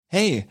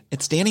Hey,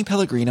 it's Danny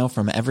Pellegrino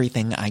from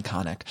Everything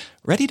Iconic.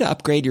 Ready to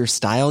upgrade your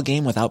style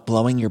game without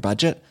blowing your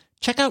budget?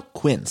 Check out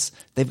Quince.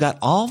 They've got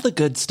all the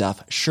good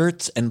stuff,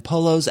 shirts and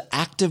polos,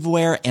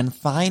 activewear, and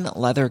fine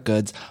leather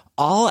goods,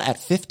 all at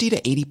 50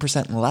 to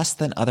 80% less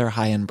than other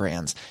high-end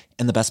brands.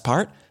 And the best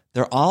part?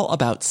 They're all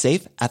about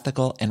safe,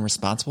 ethical, and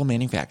responsible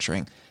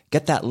manufacturing.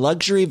 Get that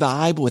luxury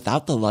vibe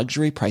without the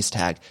luxury price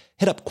tag.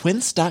 Hit up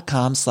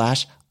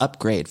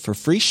quince.com/upgrade for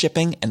free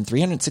shipping and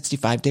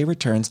 365-day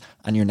returns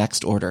on your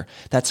next order.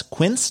 That's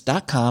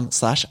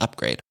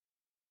quince.com/upgrade.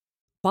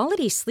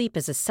 Quality sleep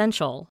is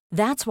essential.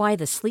 That's why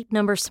the Sleep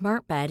Number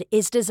Smart Bed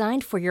is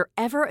designed for your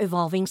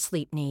ever-evolving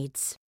sleep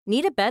needs.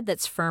 Need a bed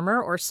that's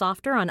firmer or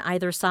softer on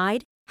either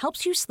side?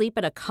 Helps you sleep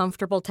at a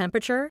comfortable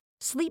temperature?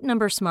 Sleep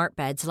Number Smart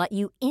Beds let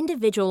you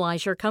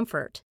individualize your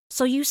comfort,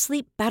 so you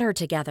sleep better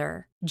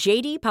together.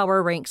 J.D.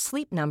 Power ranks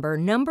Sleep Number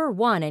number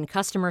 1 in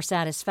customer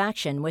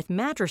satisfaction with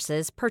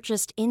mattresses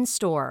purchased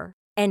in-store.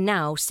 And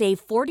now, save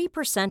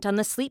 40% on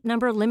the Sleep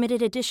Number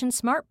Limited Edition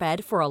Smart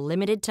Bed for a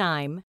limited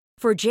time.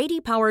 For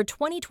J.D. Power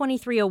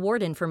 2023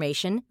 award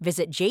information,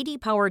 visit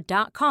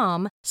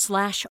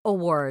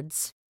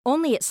jdpower.com/awards.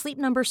 Only at Sleep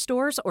Number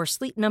stores or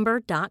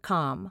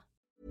sleepnumber.com.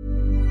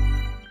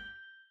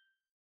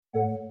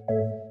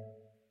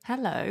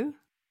 Hello.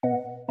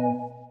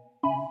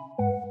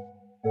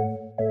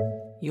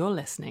 You're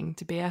listening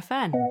to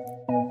BFN.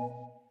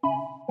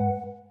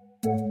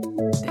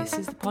 This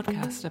is the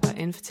podcast about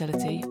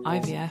infertility,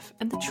 IVF,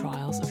 and the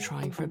trials of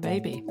trying for a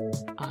baby.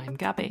 I'm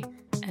Gabby.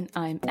 And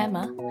I'm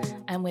Emma,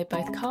 and we're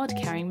both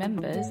card-carrying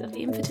members of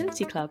the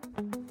Infertility Club.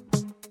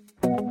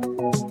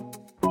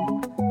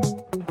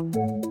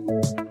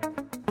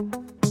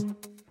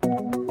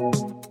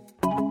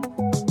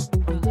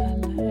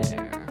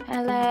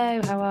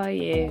 Hello, how are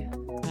you?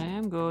 I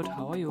am good,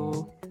 how are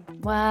you?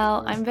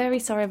 Well, I'm very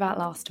sorry about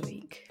last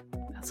week.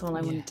 That's all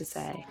I wanted to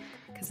say.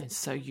 And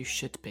so you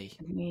should be.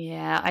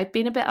 Yeah, I've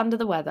been a bit under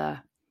the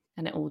weather,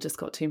 and it all just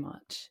got too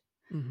much.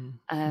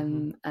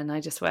 And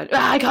I just went,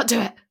 I can't do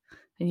it.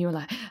 And you were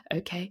like,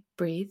 okay,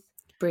 breathe.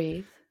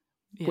 Yeah.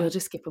 We'll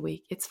just skip a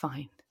week. It's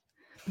fine.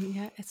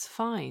 Yeah, it's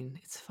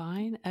fine.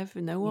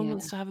 No one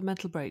wants to have a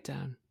mental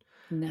breakdown.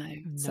 No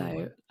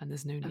one. And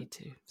there's no need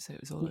to. So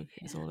it was all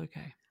okay. It's all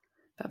okay.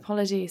 But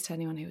apologies to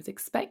anyone who was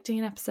expecting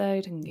an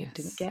episode and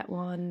didn't get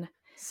one.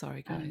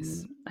 Sorry,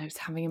 guys. I was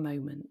having a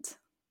moment.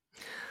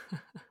 But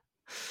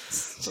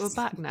we're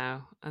back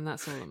now, and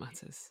that's all that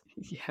matters.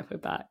 Yeah, we're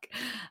back.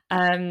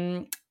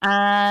 And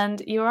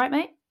you all right,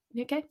 mate?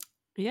 You okay?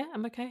 Yeah,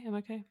 I'm okay.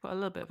 Got a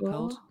little bit of a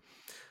cold.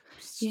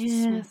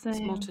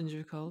 Small tinge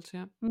of a cold.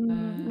 Yeah.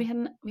 We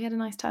had a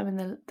nice time in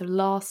the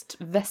last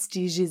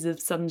vestiges of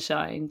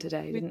sunshine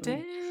today. We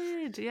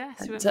did. Yes.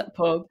 We went to the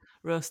pub.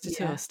 Roasty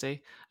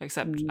toasty.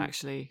 Except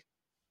actually,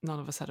 none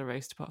of us had a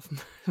roast apart from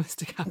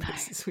Mr.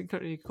 Campus. We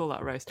couldn't really call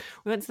that a roast.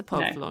 We went to the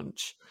pub for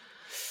lunch.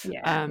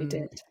 Yeah, we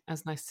did. It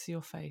was nice to see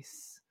your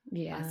face.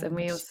 Yes, and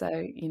we also,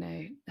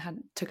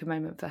 took a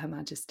moment for Her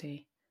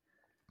Majesty.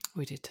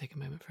 We did take a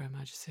moment for Her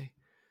Majesty.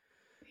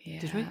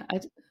 Yeah. Did we?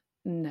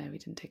 No, we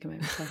didn't take a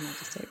moment for Her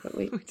Majesty, but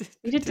we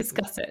did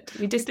discuss it.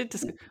 We did a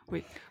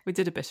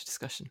bit of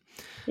discussion.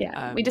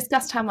 Yeah, we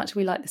discussed how much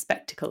we like the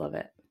spectacle of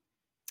it.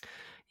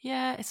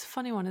 Yeah, it's a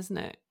funny one, isn't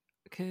it?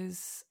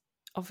 Because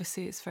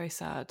obviously it's very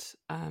sad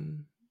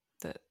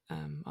that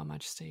Our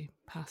Majesty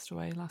passed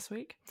away last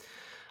week.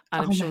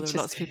 And I'm sure there are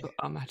lots of people,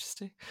 Our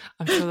Majesty.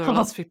 I'm sure there are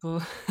lots of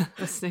people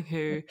listening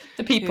who...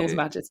 The People's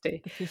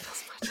Majesty. The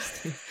People's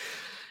Majesty.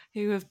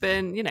 Who have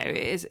been,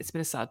 it's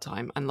been a sad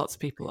time, and lots of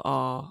people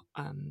are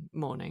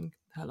mourning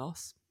her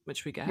loss,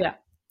 which we get. Yeah.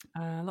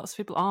 Lots of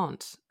people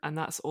aren't, and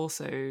that's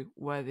also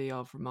worthy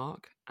of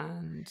remark,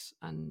 and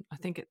I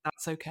think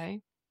that's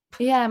okay.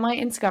 Yeah, my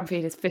Instagram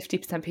feed is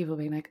 50% people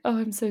being like, oh,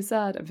 I'm so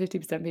sad, and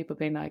 50% people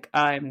being like,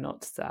 I'm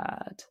not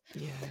sad.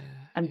 Yeah.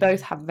 And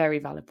both have very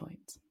valid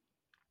points.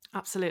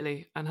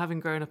 Absolutely. And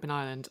having grown up in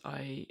Ireland,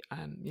 I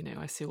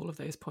see all of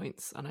those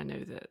points, and I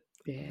know that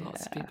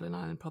lots of people in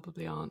Ireland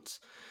probably aren't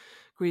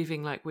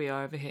grieving like we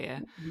are over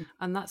here,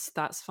 and that's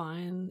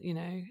fine.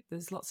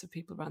 There's lots of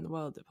people around the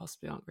world that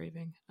possibly aren't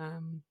grieving,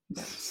 and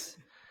that's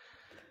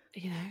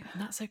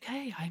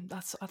okay. I think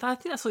that's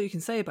all you can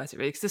say about it,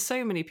 really, because there's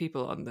so many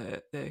people on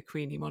the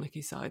Queenie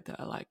monarchy side that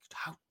are like,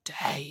 how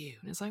dare you?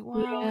 And it's like,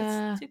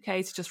 well, it's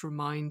okay to just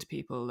remind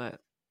people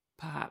that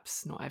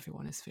perhaps not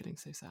everyone is feeling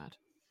so sad.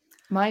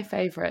 My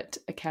favourite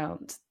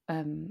account,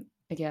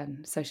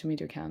 again, social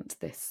media account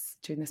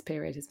during this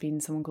period has been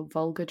someone called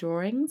Vulgar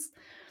Drawings,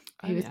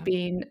 who has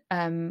been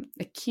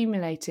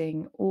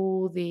accumulating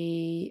all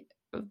the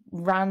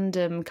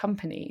random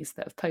companies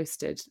that have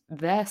posted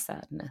their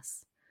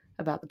sadness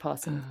about the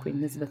passing of Queen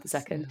Elizabeth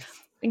II,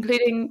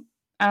 including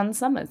Anne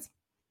Summers.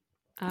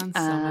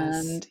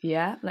 And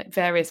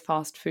various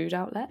fast food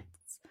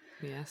outlets.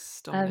 Yes,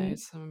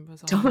 Domino's.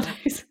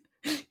 Domino's.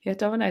 Yeah,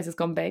 Domino's has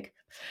gone big.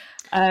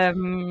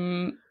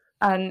 And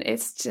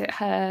it's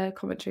her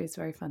commentary is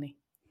very funny,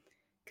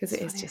 because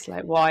it is just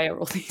like, why are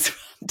all these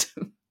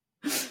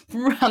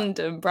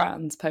random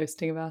brands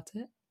posting about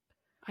it?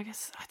 I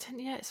guess I don't.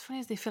 Yeah, it's funny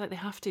as they feel like they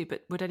have to,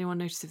 but would anyone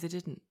notice if they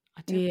didn't?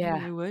 I don't Yeah.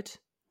 think they would.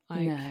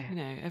 Like, No. you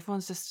know,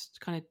 everyone's just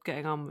kind of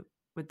getting on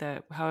with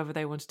their however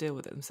they want to deal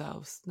with it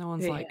themselves. No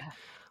one's like,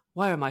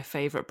 why are my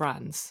favourite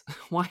brands?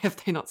 Why have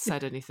they not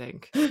said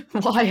anything?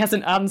 Why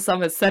hasn't Anne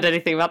Summers said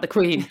anything about the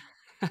Queen?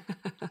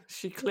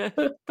 She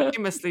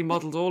famously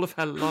modelled all of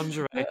her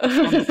lingerie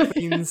on the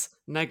Queen's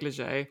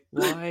negligee.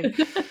 Why?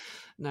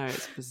 No,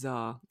 it's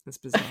bizarre. It's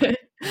bizarre.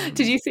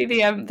 Did you see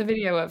the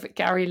video of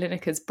Gary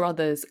Lineker's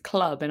brother's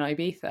club in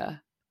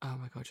Ibiza? Oh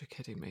my God, you're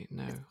kidding me.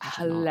 No.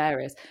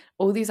 Hilarious.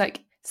 All these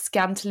like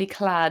scantily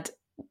clad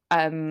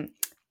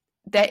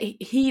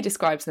he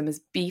describes them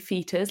as beef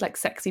eaters, like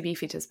sexy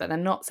beef eaters, but they're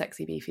not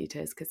sexy beef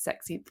eaters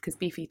because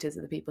beef eaters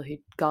are the people who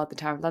guard the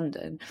Tower of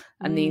London,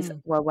 and these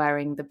were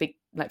wearing the big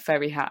like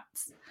furry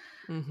hats.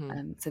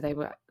 So they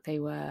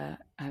were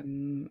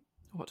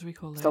what do we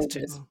call those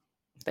soldiers?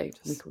 People?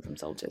 We call them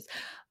soldiers.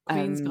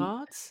 Queen's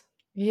Guards.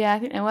 Yeah, I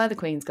think they were the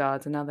Queen's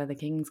Guards, and now they're the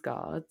King's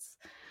Guards.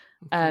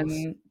 But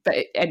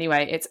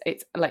anyway,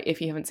 it's like,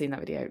 if you haven't seen that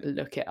video,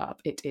 look it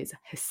up. It is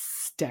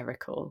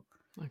hysterical.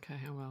 Okay,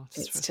 well,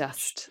 it's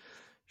just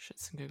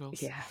shits and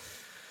giggles. Yeah.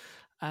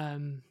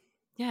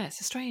 Yeah, it's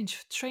a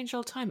strange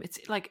old time. It's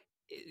like,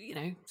 you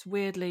know, it's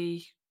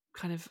weirdly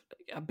kind of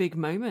a big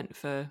moment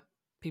for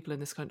people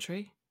in this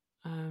country.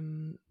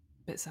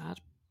 Bit sad,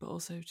 but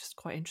also just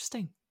quite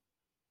interesting.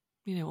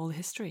 You know, all the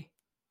history.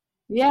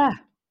 Yeah.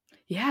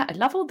 I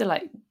love all the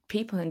like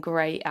people in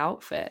great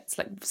outfits,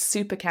 like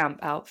super camp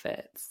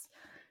outfits,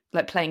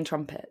 like playing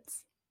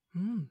trumpets.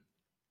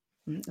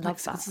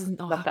 Love that. This hasn't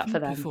love that for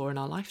them. Before in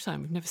our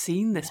lifetime. We've never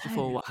seen this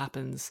before. What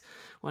happens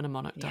when a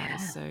monarch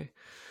dies? So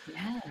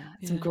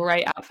some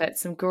great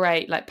outfits, some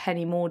great like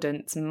Penny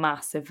Mordaunt's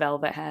massive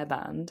velvet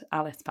hairband,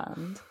 Alice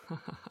band.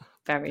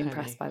 Very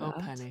impressed by that.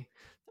 Penny.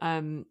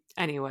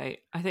 Anyway,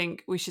 I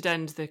think we should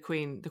end the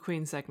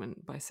Queen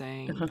segment by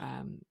saying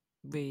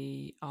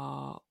we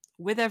are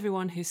with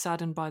everyone who's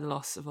saddened by the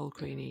loss of old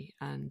Queenie,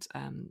 and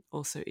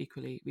also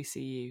equally we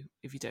see you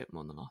if you don't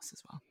mourn the loss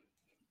as well.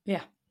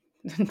 Yeah.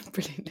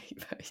 Brilliantly.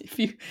 If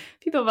you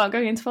thought about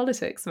going into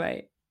politics,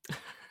 mate.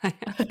 I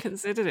have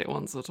considered it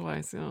once or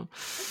twice. Yeah,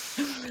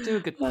 could do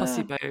a good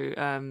pussy bow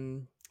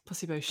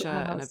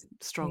shirt and a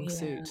strong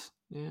suit.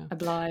 Yeah, a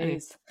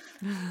Blythe.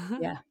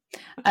 Yeah.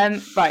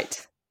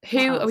 Right.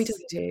 Who are we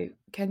talking to?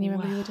 Can you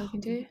remember who we're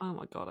talking to? Oh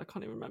my God, I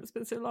can't even remember. It's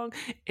been so long.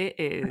 It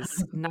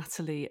is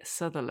Natalie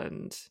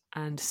Sutherland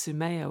and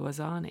Soumaya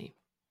Wazani.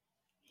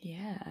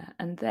 Yeah,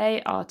 and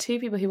they are two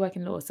people who work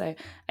in law. So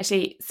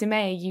actually,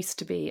 Soumaya used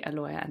to be a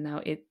lawyer, and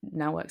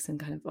now works in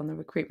kind of on the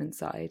recruitment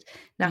side.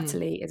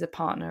 Natalie is a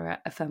partner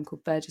at a firm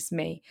called Burgess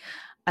Me,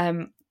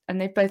 and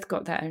they've both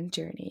got their own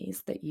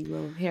journeys that you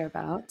will hear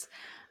about.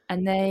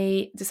 And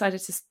they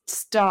decided to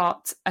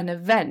start an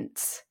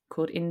event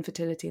called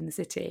Infertility in the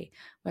City,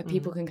 where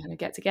people can kind of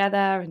get together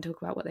and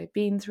talk about what they've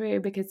been through.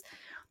 Because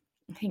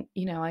I think,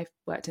 you know, I've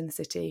worked in the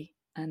city,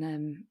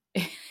 and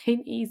it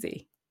ain't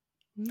easy.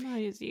 No,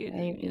 it's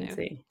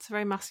a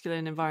very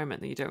masculine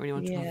environment that you don't really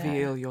want to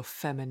reveal your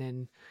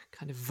feminine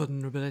kind of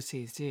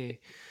vulnerabilities, do you?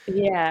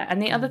 Yeah,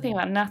 and the other thing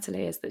about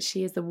Natalie is that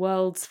she is the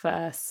world's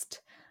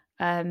first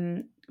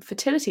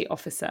fertility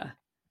officer.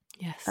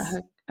 Yes,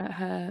 at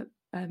her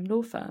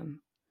law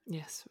firm.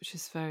 Yes, which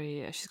is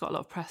very. She's got a lot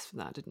of press for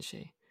that, didn't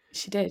she?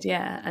 She did,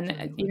 yeah.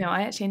 And you know,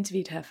 I actually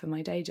interviewed her for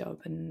my day job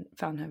and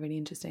found her really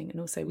interesting. And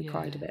also, we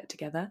cried a bit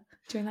together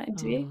during that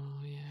interview.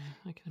 Oh yeah,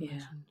 I can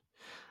imagine.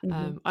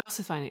 I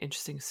also find it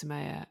interesting,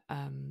 Soumaya,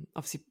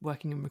 obviously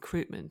working in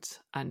recruitment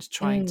and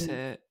trying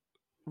to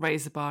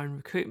raise the bar in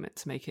recruitment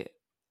to make it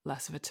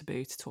less of a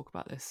taboo to talk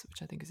about this,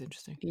 which I think is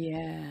interesting.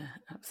 Yeah,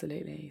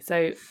 absolutely.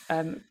 So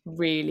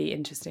really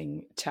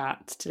interesting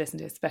chat to listen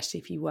to, especially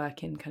if you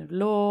work in kind of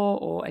law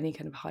or any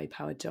kind of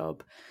high-powered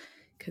job.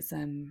 Because,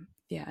 I mean,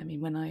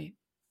 when I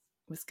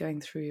was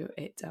going through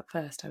it at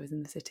first, I was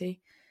in the city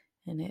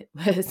and it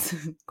was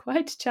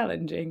quite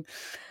challenging.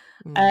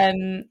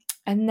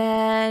 And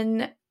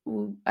then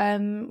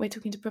we're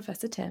talking to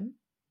Professor Tim.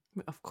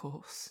 Of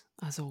course,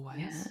 as always.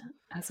 Yeah,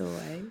 as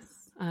always.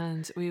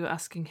 And we were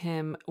asking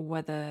him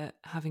whether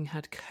having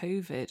had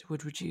COVID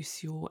would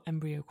reduce your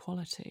embryo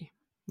quality,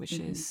 which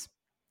is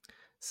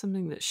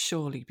something that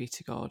surely be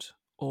to God,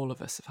 all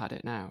of us have had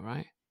it now,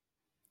 right?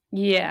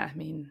 Yeah, I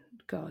mean,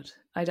 God,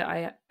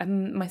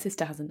 my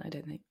sister hasn't. I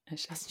don't think,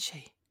 actually. Hasn't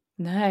she?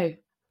 No.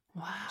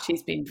 Wow.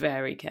 She's been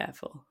very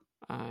careful.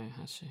 Oh,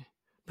 has she?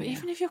 But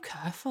even if you're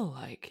careful,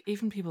 like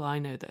even people I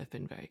know that have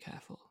been very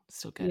careful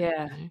still get it. You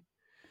know?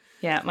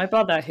 Yeah, my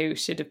brother, who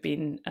should have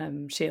been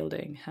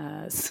shielding,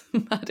 has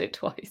had it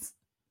twice.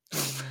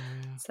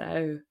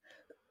 So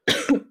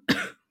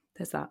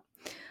there's that.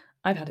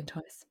 I've had it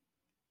twice.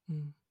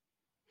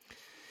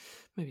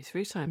 Maybe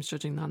 3 times,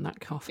 judging on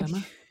that cough,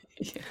 Emma.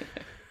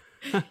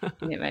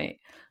 Yeah, mate.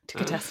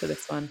 Took a test for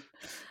this one.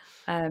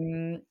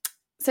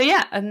 So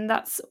yeah, and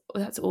that's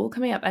all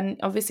coming up. And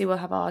obviously we'll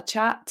have our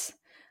chat,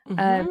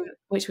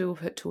 which we will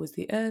put towards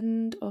the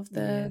end of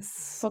the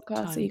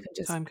podcast, so you can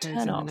just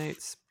turn off. The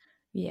notes.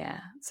 Yeah.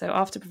 So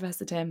after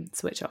Professor Tim,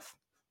 switch off.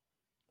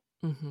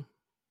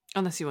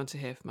 Unless you want to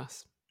hear from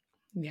us.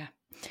 Yeah.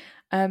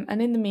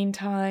 And in the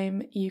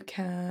meantime, you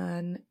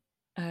can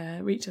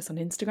reach us on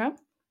Instagram.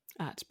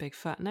 At Big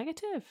Fat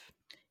Negative.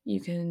 You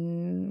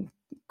can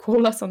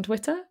call us on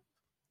Twitter.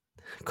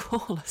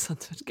 Call us on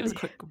Twitter. Give us a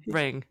quick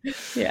ring.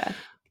 Yeah.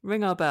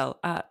 Ring our bell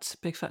at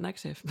Big Fat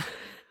Negative.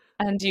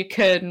 And you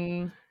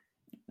can,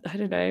 I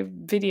don't know,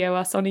 video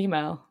us on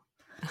email.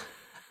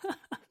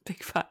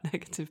 Big Fat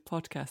Negative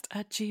Podcast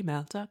at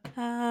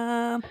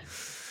gmail.com.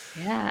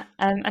 Yeah.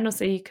 And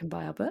also you can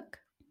buy our book.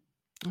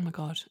 Oh my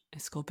God,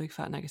 it's called Big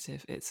Fat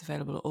Negative. It's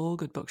available at all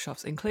good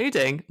bookshops,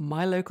 including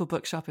my local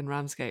bookshop in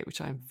Ramsgate, which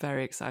I'm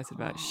very excited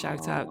about.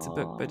 Shout out to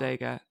Book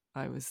Bodega.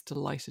 I was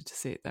delighted to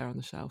see it there on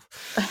the shelf.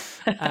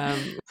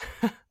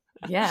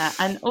 Yeah,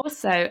 and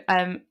also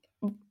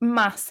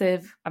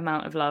massive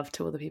amount of love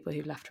to all the people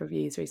who've left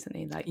reviews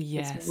recently. Like,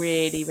 yes. It's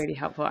really, really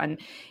helpful.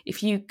 And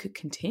if you could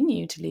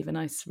continue to leave a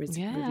nice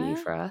review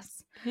for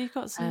us. If you've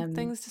got some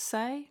things to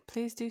say,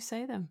 please do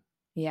say them.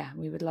 Yeah,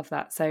 we would love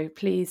that. So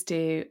please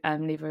do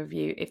leave a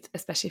review,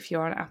 especially if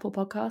you're on Apple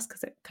Podcasts,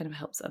 because it kind of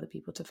helps other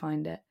people to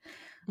find it.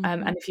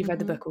 And if you've read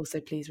the book, also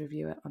please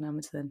review it on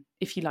Amazon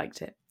if you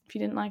liked it. If you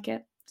didn't like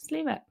it, just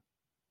leave it.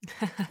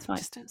 It's fine.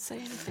 Just don't say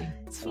anything.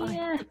 It's fine.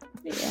 Yeah,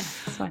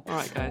 it's fine. All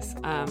right, guys.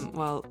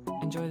 Well,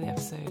 enjoy the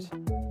episode.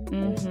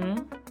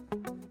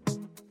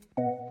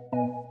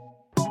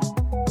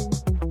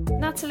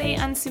 Natalie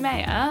and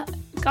Sumaya,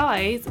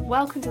 guys,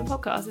 welcome to the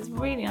podcast. It's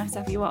really nice to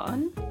have you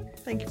on.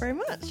 Thank you very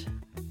much.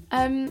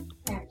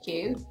 Thank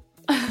you.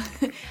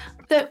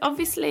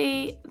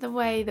 Obviously, the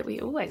way that we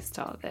always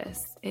start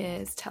this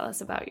is tell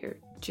us about your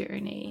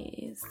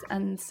journeys.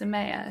 And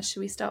Sumaya, should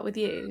we start with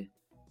you?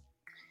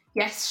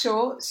 Yes,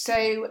 sure.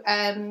 So,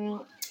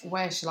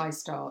 where shall I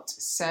start?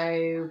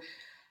 So,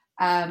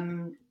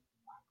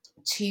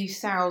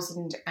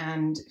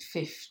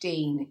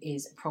 2015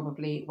 is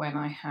probably when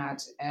I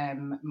had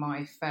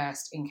my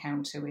first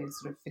encounter with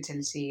sort of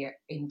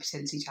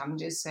infertility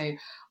challenges. So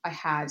I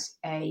had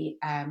I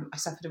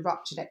suffered a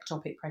ruptured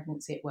ectopic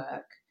pregnancy at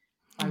work.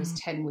 I was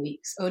 9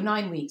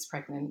 weeks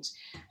pregnant.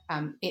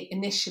 It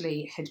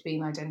initially had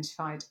been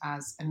identified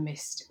as a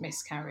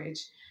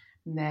miscarriage.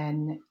 And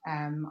then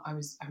I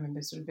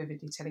remember sort of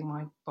vividly telling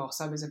my boss,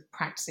 I was a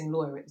practicing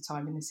lawyer at the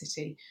time in the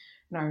city.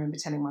 And I remember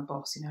telling my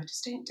boss, I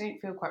just don't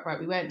feel quite right.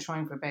 We weren't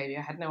trying for a baby.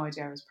 I had no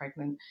idea I was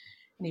pregnant.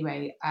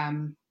 Anyway,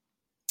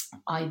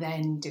 I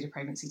then did a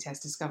pregnancy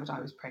test, discovered I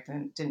was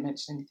pregnant, didn't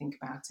mention anything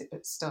about it,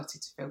 but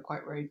started to feel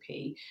quite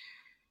ropey.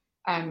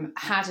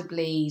 Had a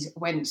bleed,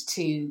 went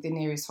to the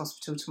nearest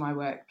hospital to my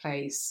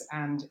workplace,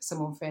 and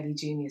someone fairly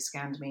junior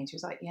scanned me and she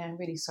was like, yeah, I'm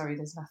really sorry,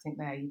 there's nothing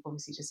there. You've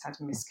obviously just had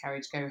a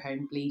miscarriage. Go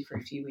home, bleed for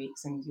a few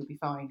weeks and you'll be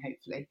fine,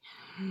 hopefully.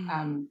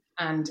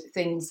 And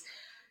things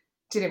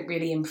didn't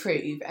really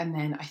improve. And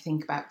then I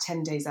think about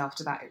 10 days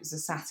after that, it was a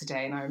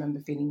Saturday, and I remember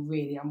feeling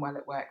really unwell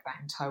at work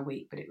that entire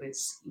week, but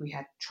we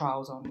had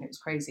trials on, it was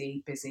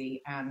crazy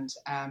busy. And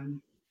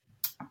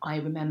I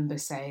remember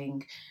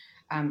saying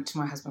to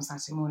my husband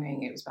Saturday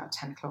morning, it was about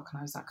 10 o'clock, and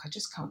I was like, I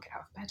just can't get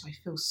out of bed. I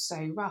feel so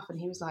rough. And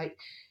he was like,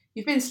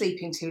 you've been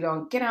sleeping too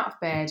long. Get out of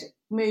bed,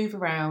 move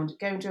around,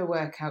 go and do a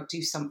workout,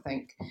 do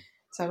something.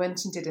 So I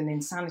went and did an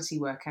insanity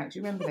workout. Do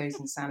you remember those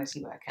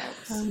insanity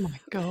workouts? Oh my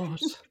God.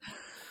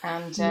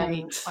 And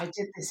I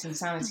did this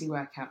insanity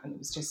workout, and it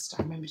was just,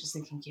 I remember just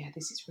thinking, yeah,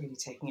 this is really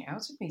taking it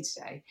out of me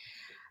today.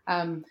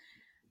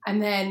 And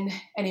then,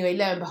 anyway,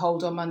 lo and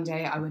behold, on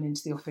Monday, I went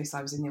into the office.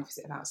 I was in the office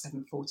at about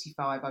 7:45.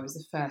 I was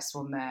the first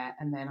one there.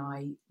 And then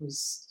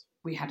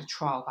we had a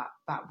trial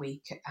that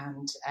week.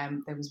 And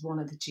there was one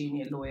other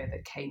junior lawyer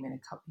that came in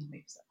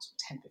maybe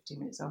 10-15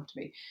 minutes after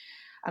me.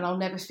 And I'll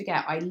never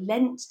forget, I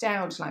leant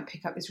down to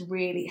pick up this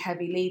really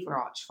heavy lever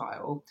arch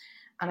file.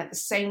 And at the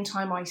same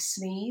time I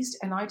sneezed,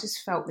 and I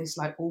just felt this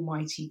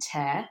almighty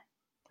tear.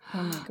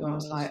 Oh my God. I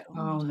was like,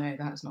 oh no,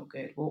 that's not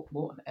good. What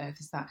on earth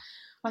is that?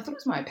 I thought it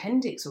was my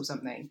appendix or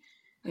something.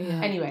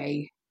 Yeah.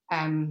 Anyway,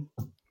 I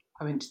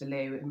went to the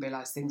loo and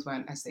realised things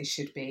weren't as they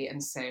should be.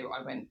 And so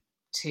I went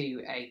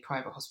to a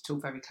private hospital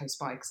very close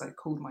by, because I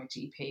called my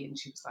GP, and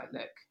she was like,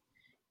 look,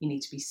 you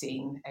need to be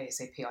seen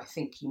ASAP. I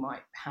think you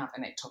might have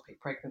an ectopic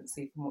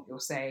pregnancy from what you're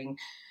saying.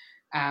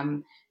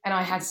 And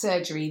I had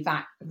surgery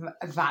that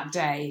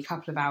day, a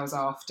couple of hours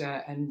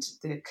after, and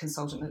the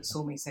consultant that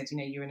saw me said,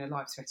 you're in a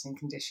life-threatening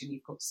condition.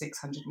 You've got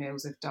 600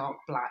 mils of dark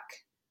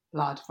black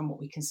blood from what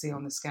we can see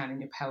on the scan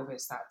in your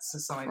pelvis. That's a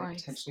sign of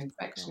potential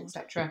infection,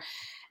 etc.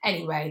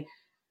 Anyway,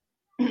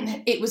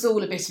 it was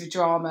all a bit of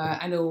drama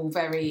and all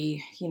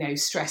very,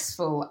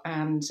 stressful.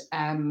 And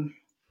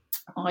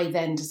I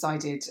then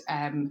decided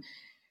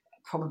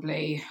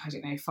probably,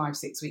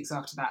 5-6 weeks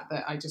after that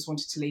I just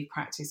wanted to leave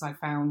practice. I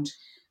found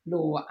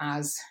law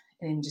as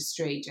an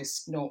industry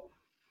just not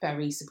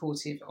very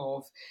supportive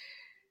of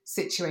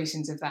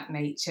situations of that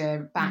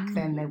nature. Back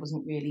then there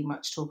wasn't really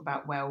much talk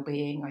about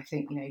well-being. I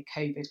think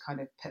COVID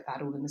kind of put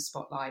that all in the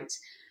spotlight,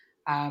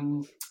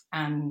 and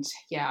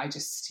yeah, I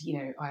just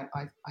I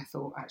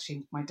thought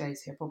actually my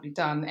days here are probably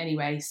done.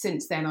 Anyway,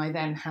 since then I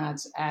then had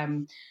I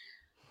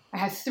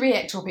had 3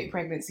 ectopic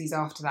pregnancies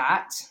after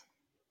that.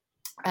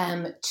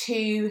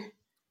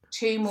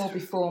 Two more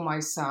before my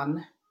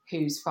son,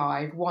 who's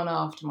 5, one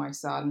after my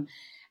son,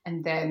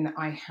 and then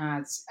I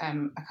had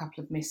a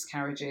couple of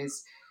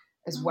miscarriages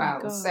as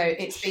well. So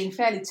it's been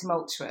fairly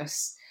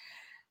tumultuous.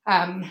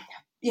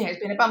 It's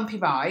been a bumpy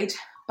ride,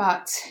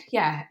 but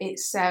yeah, it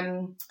is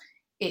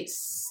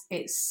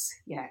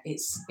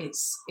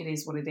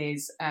what it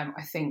is.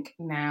 I think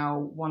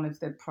now one of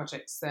the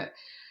projects that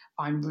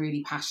I'm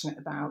really passionate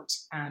about,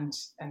 and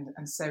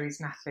so is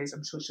Natalie's,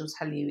 I'm sure she'll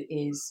tell you,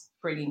 is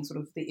bringing sort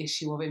of the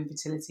issue of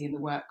infertility in the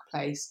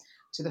workplace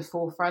to the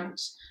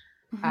forefront.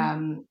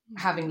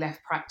 Having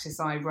left practice,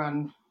 I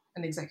run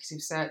an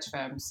executive search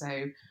firm,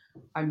 so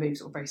I move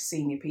sort of very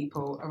senior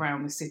people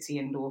around the city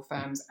in law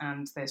firms,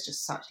 and there's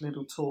just such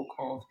little talk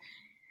of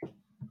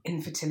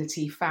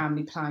infertility,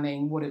 family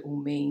planning, what it all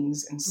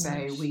means. And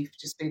so we've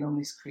just been on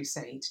this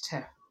crusade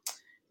to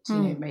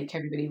make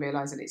everybody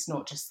realise that it's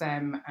not just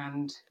them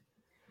and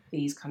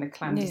these kind of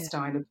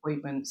clandestine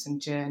appointments and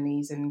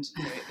journeys, and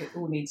it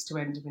all needs to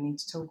end and we need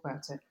to talk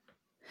about it.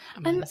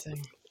 Amazing.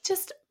 And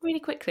just really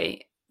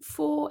quickly,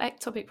 for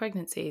ectopic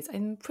pregnancies,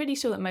 I'm pretty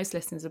sure that most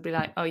listeners will be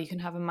like, oh, you can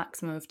have a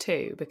maximum of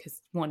 2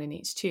 because 1 in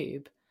each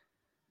tube.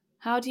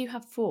 How do you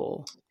have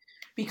 4?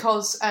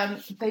 Because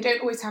they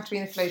don't always have to be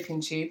in the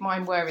fallopian tube.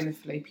 Mine were in the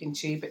fallopian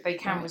tube, but they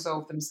can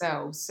resolve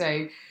themselves.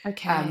 So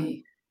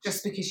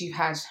just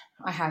because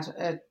I had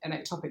an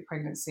ectopic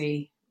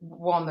pregnancy,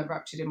 1 that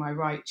ruptured in my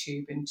right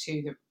tube and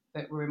 2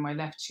 that were in my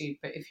left tube.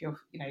 But if you're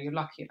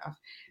lucky enough,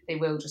 they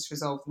will just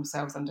resolve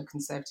themselves under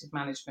conservative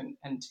management,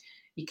 and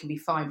you can be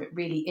fine. But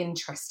really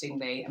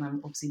interestingly, and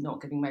I'm obviously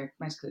not giving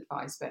medical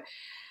advice, but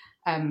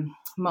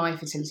my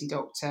fertility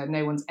doctor,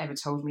 no one's ever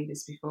told me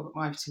this before, but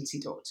my fertility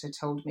doctor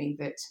told me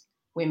that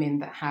women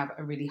that have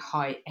a really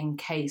high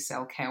NK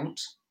cell count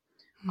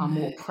are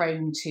more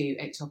prone to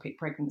ectopic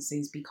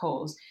pregnancies,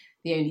 because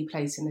the only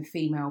place in the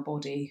female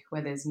body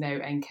where there's no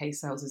NK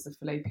cells is the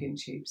fallopian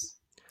tubes.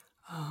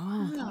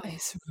 Oh, that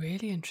is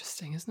really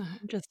interesting, isn't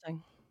it?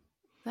 Interesting.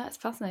 That's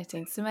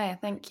fascinating. Sumaya,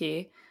 thank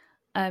you.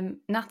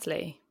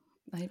 Natalie,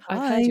 I've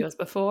heard yours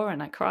before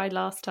and I cried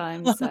last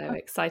time, so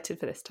excited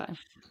for this time.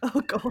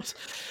 Oh, God.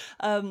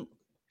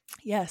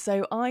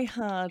 So I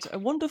had a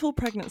wonderful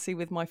pregnancy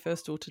with my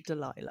first daughter,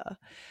 Delilah.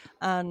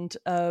 And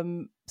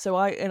so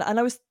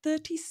I was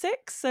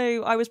 36,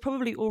 so I was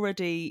probably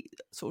already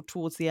sort of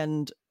towards the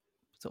end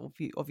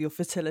of your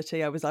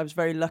fertility. I was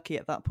very lucky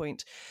at that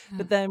point.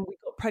 But then we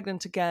got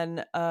pregnant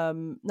again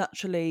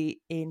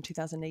naturally in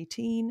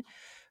 2018.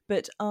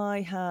 But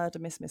I had a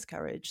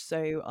miscarriage.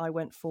 So I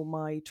went for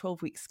my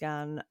 12-week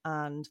scan,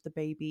 and the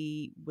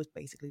baby was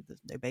basically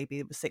no baby.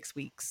 It was 6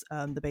 weeks.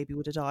 The baby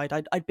would have died.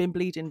 I'd been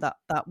bleeding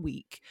that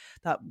week,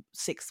 that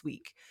 6th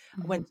week.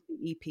 I went to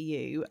the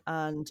EPU,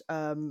 and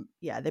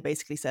they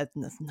basically said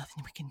there's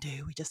nothing we can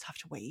do. We just have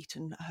to wait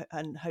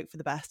and hope for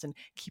the best and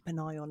keep an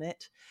eye on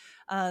it.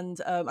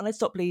 And I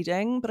stopped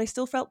bleeding, but I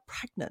still felt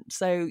pregnant.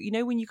 So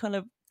when you kind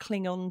of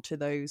cling on to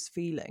those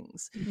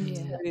feelings.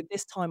 So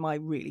this time I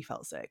really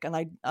felt sick, and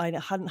I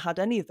hadn't had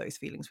any of those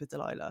feelings with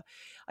Delilah.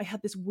 I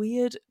had this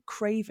weird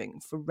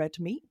craving for red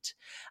meat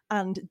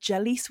and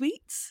jelly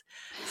sweets.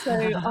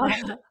 So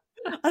I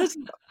just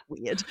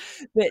weird,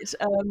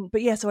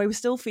 but yeah. So I was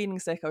still feeling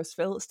sick. I was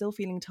still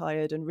feeling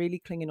tired and really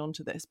clinging on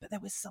to this. But there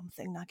was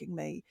something nagging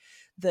me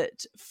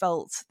that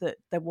felt that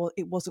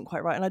it wasn't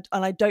quite right,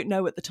 and I don't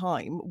know at the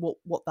time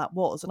what that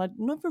was, and I'd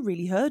never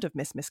really heard of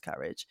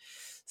miscarriage.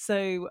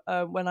 So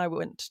when I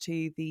went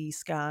to the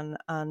scan,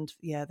 and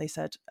they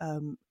said, "Are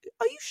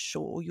you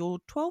sure you're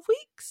 12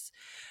 weeks?"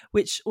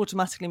 Which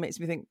automatically makes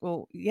me think,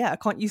 well, yeah,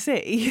 can't you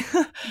see?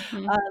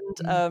 And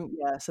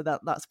so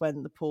that's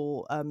when the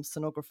poor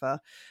sonographer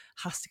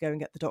has to go and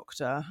get the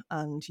doctor,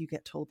 and you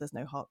get told there's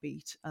no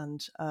heartbeat,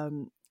 and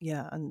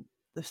and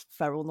this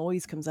feral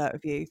noise comes out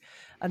of you,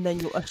 and then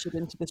you're ushered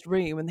into this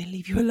room and they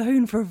leave you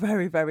alone for a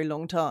very, very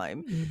long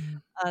time.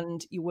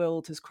 And your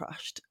world has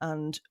crashed,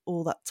 and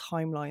all that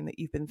timeline that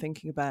you've been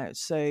thinking about,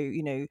 so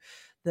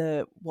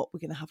what we're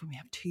going to have when we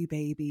have 2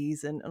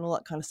 babies and all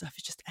that kind of stuff,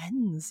 it just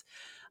ends.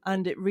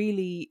 And it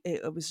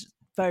was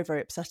very,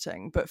 very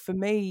upsetting. But for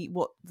me,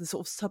 what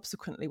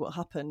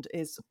happened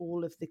is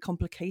all of the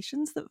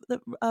complications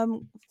that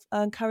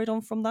carried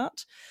on from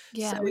that.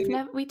 Yeah, so,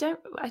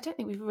 I don't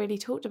think we've really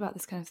talked about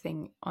this kind of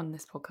thing on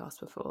this podcast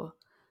before.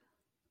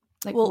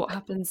 What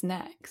happens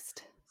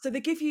next? So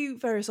they give you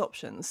various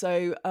options.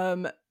 So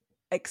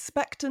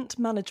expectant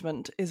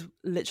management is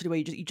literally where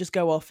you just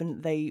go off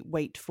and they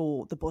wait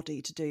for the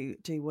body to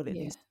do what it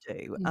needs to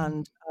do.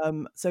 And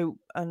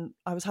and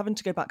I was having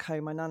to go back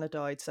home. My nana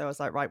died, so I was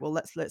like, right, well,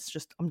 let's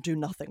just do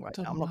nothing right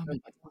now. I'm not going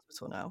to the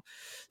hospital now.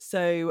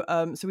 So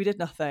we did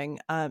nothing.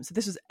 So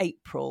this was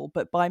April,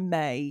 but by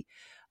May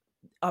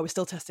I was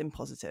still testing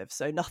positive,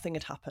 so nothing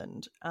had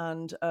happened.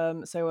 And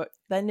so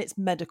then it's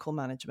medical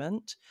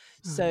management.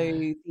 So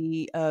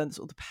the sort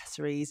of the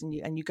pessaries,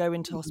 and you go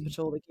into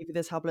hospital, they give you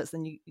the tablets,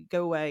 then you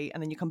go away,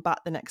 and then you come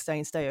back the next day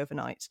and stay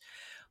overnight.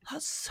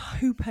 That's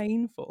so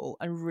painful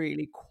and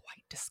really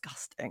quite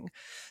disgusting.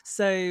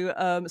 So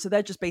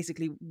they're just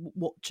basically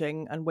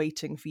watching and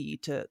waiting for you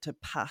to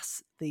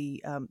pass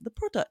the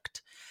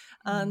product,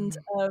 and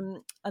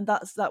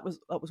that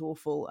was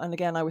awful. And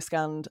again, I was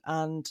scanned,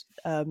 and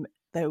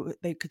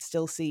they could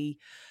still see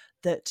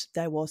that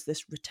there was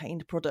this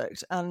retained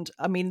product. And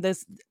I mean,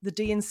 there's the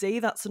D&C,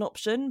 that's an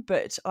option,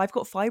 but I've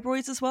got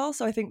fibroids as well.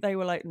 So I think they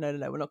were like, no,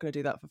 we're not going to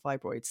do that for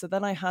fibroids. So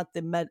then I had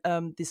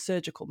the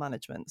surgical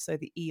management, so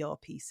the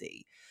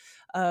ERPC.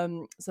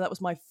 So that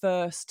was my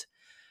first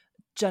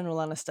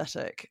general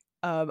anesthetic.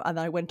 And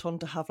I went on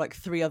to have like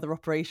 3 other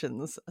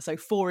operations, so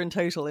 4 in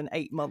total in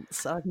 8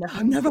 months. I've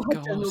never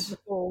had general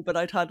before, but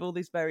I'd had all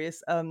these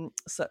various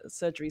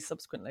surgeries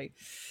subsequently.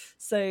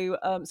 So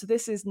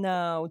this is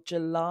now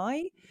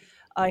July.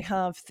 I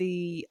have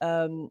the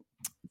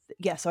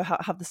so I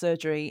have the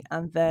surgery,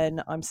 and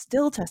then I'm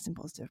still testing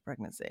positive for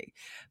pregnancy.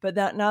 But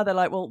now they're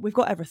like, well, we've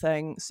got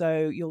everything,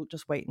 so you'll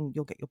just wait and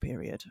you'll get your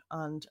period.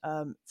 And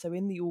so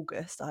in the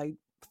August, I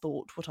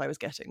thought what I was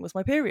getting was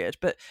my period,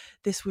 but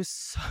this was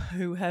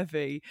so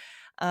heavy,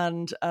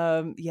 and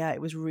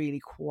it was really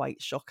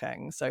quite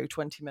shocking. So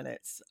 20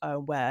 minutes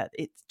where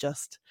it's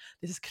just,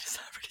 this is going to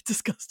sound really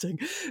disgusting,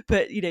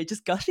 but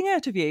just gushing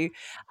out of you,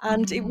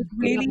 and it was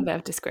really a bit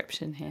of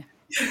description here.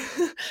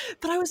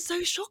 But I was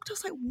so shocked. I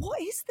was like,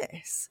 what is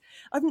this?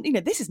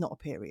 This is not a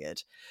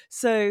period.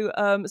 So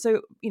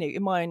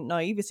in my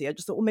naivety, I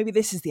just thought, well, maybe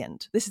this is the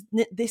end. This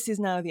is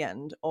now the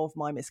end of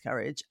my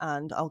miscarriage,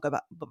 and I'll go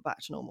back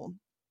to normal.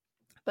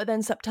 But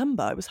then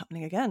September, it was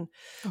happening again.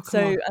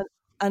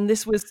 And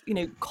this was,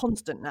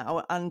 constant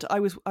now. And I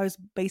was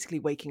basically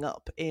waking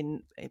up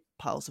in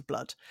piles of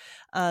blood.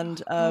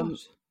 And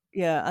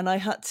and I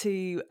had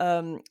to,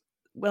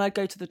 when I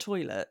go to the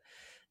toilet,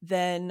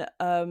 then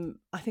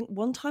I think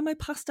one time I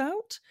passed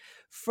out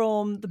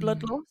from the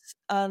blood loss,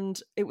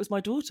 and it was my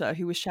daughter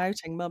who was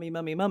shouting "Mummy,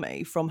 mummy,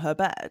 mummy" from her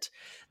bed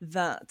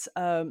that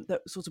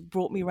sort of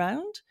brought me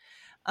round.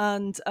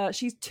 And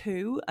she's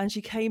 2, and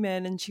she came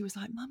in and she was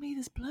like, "Mummy,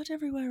 there's blood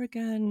everywhere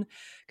again,"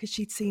 because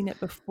she'd seen it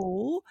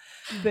before.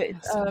 But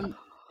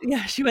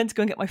she went to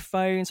go and get my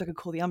phone so I could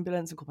call the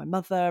ambulance and call my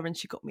mother, and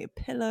she got me a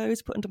pillow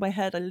to put under my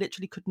head. I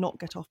literally could not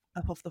get up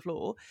off the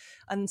floor,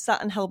 and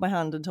sat and held my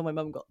hand until my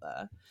mum got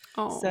there.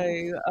 Oh.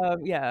 So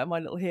my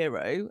little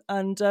hero.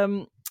 And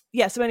so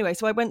anyway,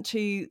 so I went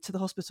to the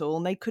hospital,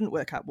 and they couldn't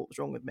work out what was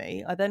wrong with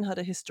me. I then had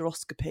a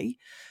hysteroscopy,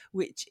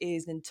 which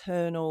is an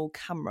internal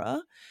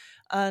camera.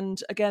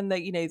 And again,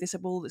 they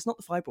said, well, it's not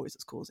the fibroids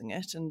that's causing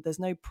it, and there's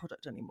no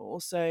product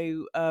anymore.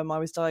 So I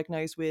was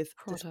diagnosed with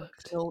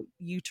dysfunctional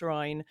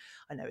uterine.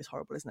 I know, it's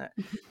horrible, isn't it?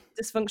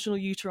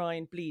 Dysfunctional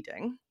uterine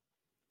bleeding.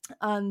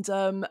 And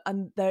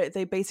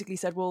they basically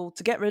said, well,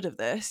 to get rid of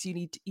this,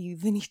 you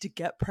either need to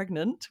get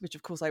pregnant, which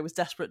of course I was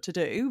desperate to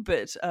do,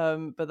 but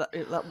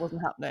that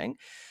wasn't happening.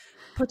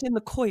 Put in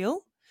the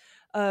coil.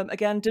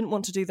 Again, didn't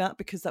want to do that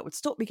because that would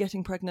stop me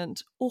getting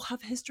pregnant, or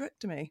have a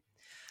hysterectomy.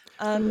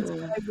 And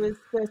I was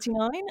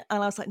 39,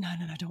 and I was like, no,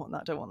 don't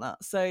want that.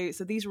 So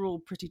these were all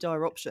pretty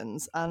dire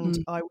options,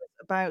 and I was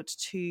about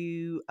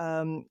to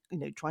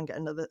try and get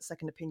another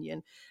second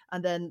opinion.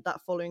 And then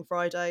that following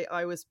Friday,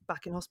 I was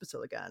back in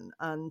hospital again,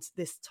 and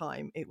this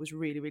time it was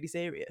really, really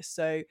serious.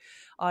 So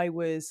I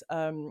was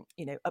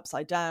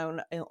upside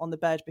down on the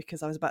bed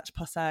because I was about to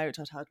pass out.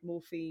 I'd had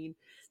morphine.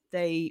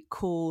 They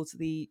called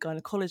the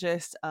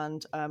gynecologist,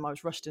 and I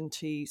was rushed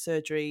into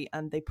surgery,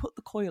 and they put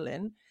the coil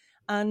in,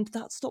 and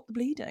that stopped the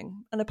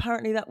bleeding. And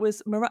apparently that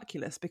was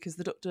miraculous, because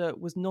the doctor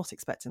was not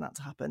expecting that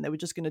to happen. They were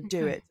just going to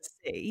do it to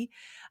see.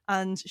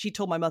 And she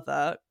told my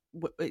mother,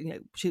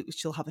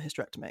 she'll have a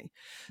hysterectomy.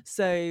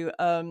 So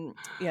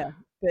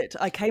but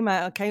I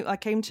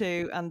came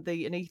to, and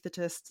the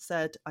anaesthetist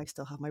said I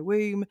still have my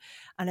womb,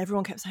 and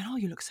everyone kept saying, oh,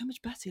 you look so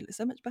much better, you look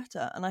so much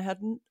better. And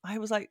I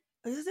was like,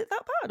 is it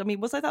that bad? I mean,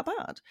 was I that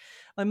bad?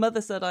 My mother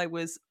said I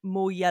was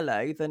more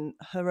yellow than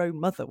her own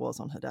mother was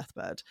on her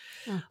deathbed.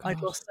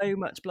 I'd lost so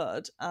much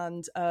blood.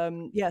 And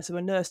so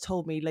a nurse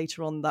told me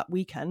later on that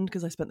weekend,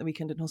 because I spent the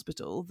weekend in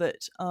hospital,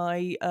 that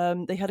they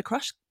had a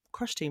crash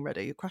team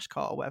ready, a crash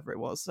car or whatever it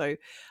was. So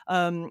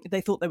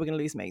they thought they were going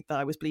to lose me, that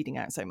I was bleeding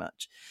out so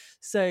much.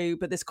 So,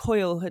 but this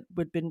coil had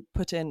been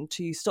put in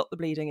to stop the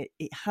bleeding.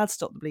 It had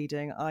stopped the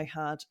bleeding. I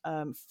had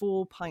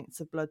 4 pints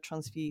of blood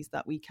transfused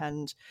that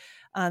weekend,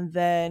 and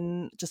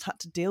then just had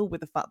to deal with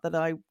the fact that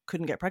I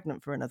couldn't get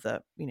pregnant for another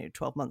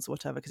 12 months or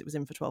whatever, because it was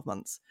in for 12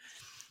 months.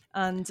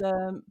 And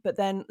but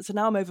then, so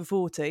now I'm over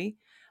 40,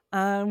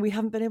 and we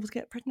haven't been able to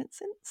get pregnant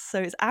since. So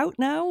it's out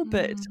now,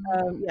 but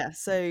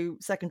so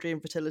secondary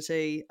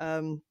infertility,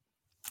 because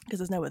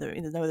there's no other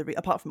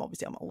apart from,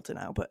 obviously I'm older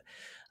now, but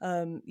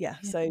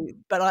so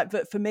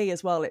but for me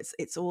as well,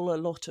 it's all a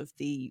lot of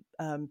the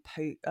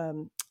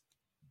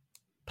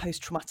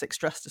post-traumatic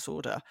stress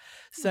disorder.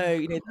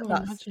 So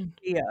that's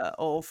fear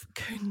of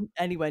going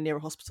anywhere near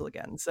a hospital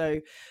again. So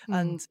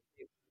and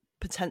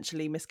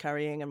potentially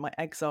miscarrying and my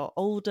eggs are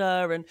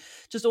older, and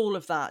just all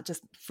of that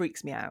just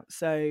freaks me out.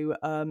 So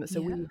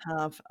we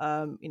have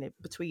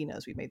between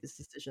us, we made this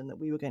decision that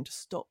we were going to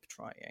stop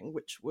trying,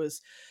 which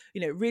was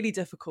really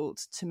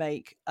difficult to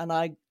make. And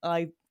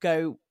I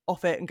go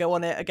off it and go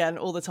on it again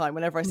all the time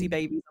whenever I see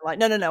babies. I'm like,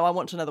 no, I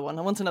want another one.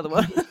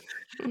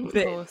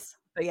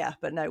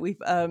 But no,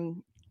 we've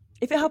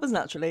if it happens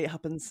naturally, it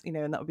happens,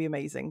 and that would be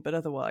amazing. But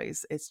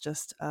otherwise, it's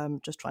just trying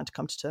to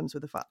come to terms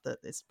with the fact that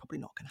it's probably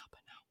not going to happen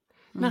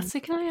now.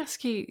 Natalie, can I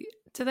ask you,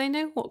 do they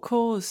know what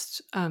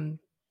caused the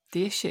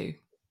issue?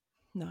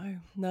 No.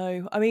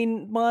 I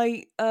mean,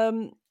 I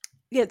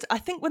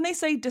think when they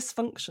say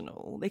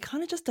dysfunctional, they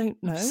kind of just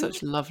don't know.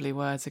 Such lovely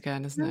words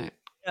again, isn't it?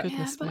 Yeah.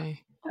 Goodness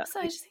me. Also,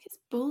 I just think it's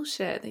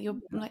bullshit that you're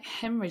like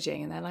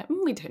hemorrhaging and they're like,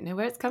 we don't know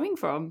where it's coming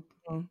from.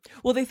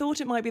 Well, they thought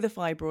it might be the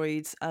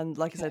fibroids, and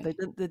like I said,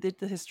 they did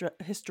the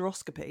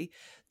hysteroscopy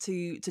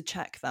to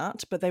check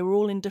that, but they were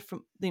all in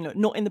different,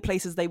 not in the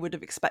places they would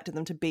have expected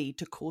them to be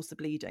to cause the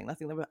bleeding. I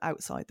think they were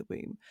outside the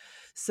womb.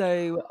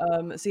 So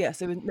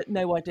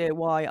no idea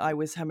why I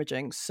was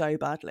hemorrhaging so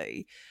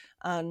badly.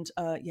 And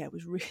it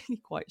was really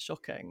quite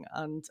shocking,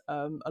 and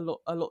a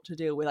lot to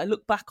deal with. I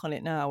look back on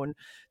it now and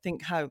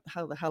think how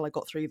the hell I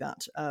got through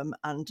that, and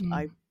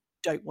I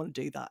don't want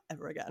to do that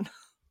ever again.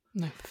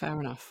 No, fair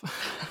enough.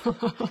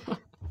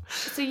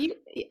 So you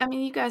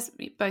guys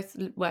both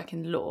work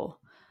in law,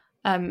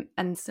 and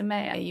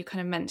Soumaya, you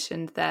kind of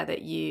mentioned there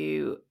that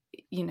you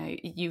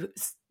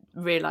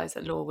realised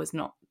that law was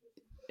not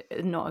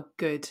a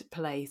good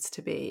place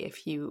to be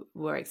if you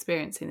were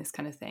experiencing this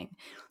kind of thing.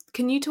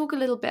 Can you talk a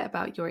little bit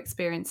about your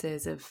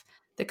experiences of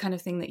the kind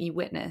of thing that you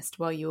witnessed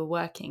while you were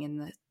working in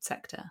the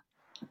sector?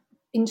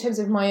 In terms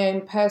of my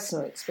own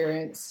personal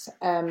experience,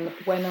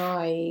 when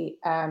I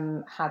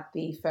had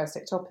the first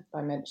ectopic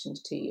I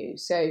mentioned to you,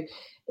 so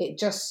it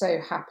just so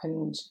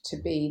happened to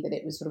be that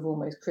it was sort of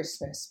almost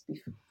Christmas,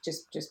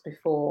 just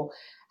before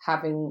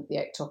having the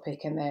ectopic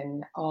and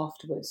then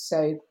afterwards.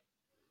 So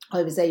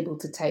I was able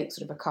to take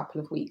sort of a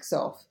couple of weeks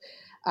off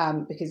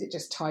because it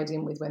just tied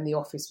in with when the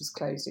office was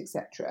closed,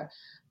 etc.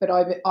 But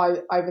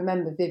I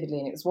remember vividly,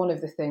 and it was one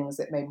of the things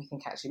that made me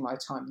think actually my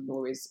time in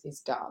law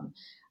is done.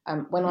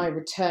 When I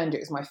returned,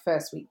 it was my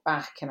first week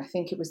back, and I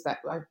think it was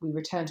we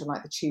returned on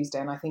like the Tuesday,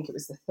 and I think it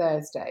was the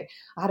Thursday.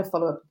 I had a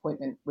follow-up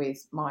appointment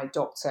with my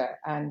doctor,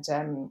 and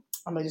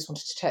I just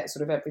wanted to check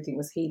sort of everything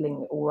was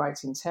healing all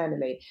right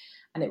internally,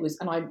 and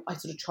I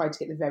sort of tried to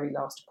get the very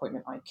last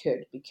appointment I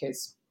could,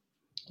 because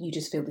you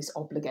just feel this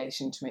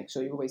obligation to make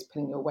sure you're always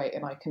pulling your weight.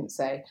 And I couldn't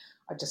say,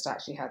 I've just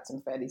actually had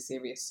some fairly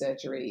serious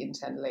surgery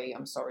internally,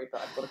 I'm sorry, but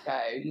I've got to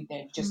go. You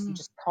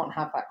just can't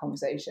have that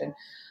conversation.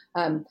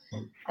 And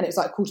it was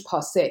like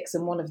 6:15,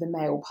 and one of the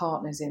male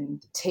partners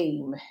in the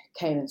team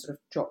came and sort of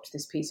dropped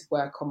this piece of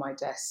work on my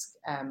desk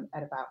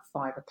at about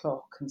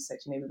 5:00 and said,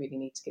 we really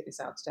need to get this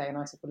out today. And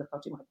I said, well, look, I'll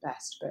do my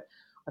best, but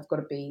I've got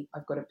to be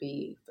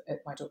at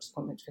my doctor's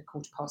appointment for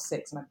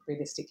 6:15, and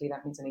realistically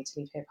that means I need to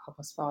leave here for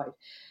 5:30.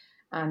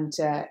 And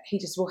he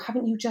just, well,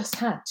 haven't you just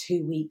had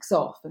 2 weeks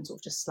off? And sort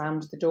of just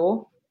slammed the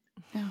door.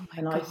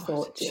 I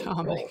thought,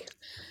 charming.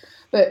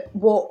 But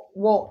what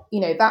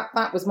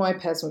that was my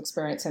personal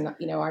experience. And,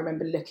 I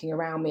remember looking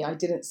around me, I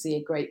didn't see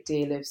a great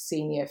deal of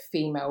senior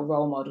female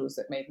role models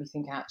that made me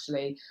think,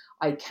 actually,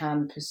 I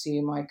can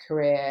pursue my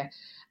career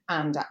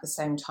and at the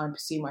same time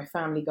pursue my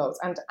family goals.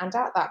 And at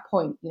that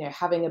point,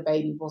 having a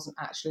baby wasn't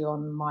actually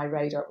on my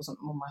radar. It wasn't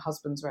on my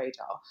husband's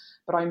radar,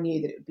 but I knew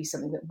that it would be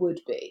something that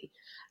would be.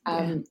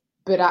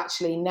 But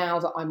actually, now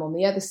that I'm on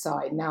the other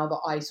side, now that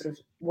I sort of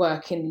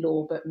work in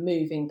law, but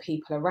moving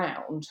people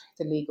around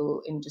the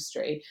legal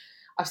industry,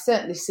 I've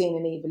certainly seen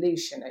an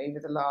evolution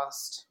over the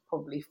last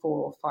probably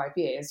 4 or 5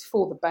 years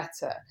for the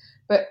better.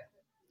 But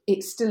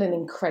it's still an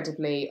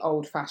incredibly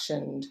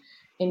old-fashioned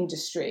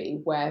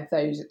industry where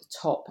those at the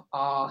top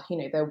are,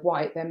 they're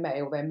white, they're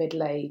male, they're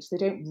middle-aged. They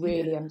don't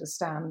really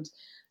understand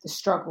the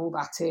struggle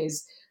that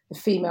is the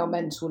female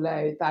mental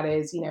load, that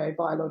is, a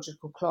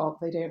biological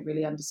clock. They don't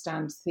really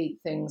understand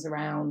things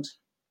around,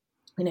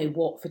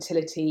 what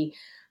fertility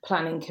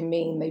planning can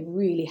mean. They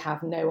really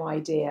have no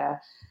idea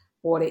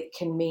what it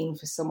can mean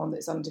for someone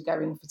that's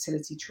undergoing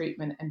fertility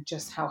treatment and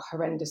just how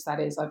horrendous that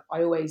is.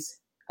 I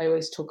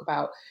always talk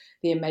about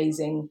the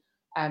amazing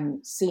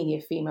senior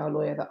female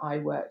lawyer that I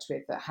worked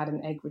with that had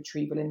an egg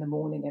retrieval in the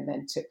morning and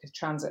then took a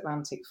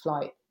transatlantic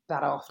flight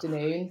that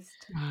afternoon.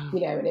 And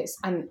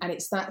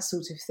it's that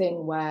sort of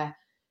thing where,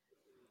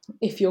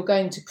 if you're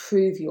going to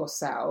prove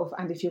yourself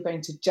and if you're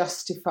going to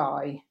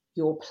justify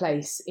your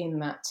place in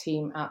that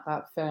team at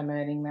that firm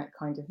earning that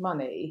kind of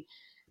money,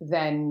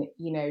 then,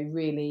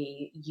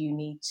 really you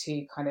need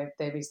to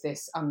there is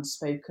this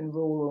unspoken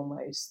rule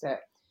almost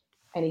that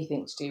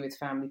anything to do with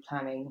family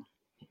planning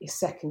is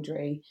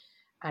secondary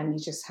and you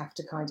just have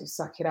to kind of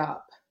suck it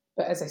up.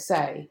 But as I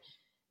say,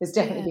 there's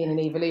definitely been an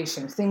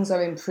evolution. Things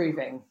are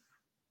improving.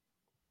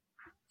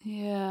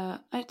 Yeah,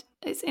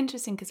 it's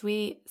interesting because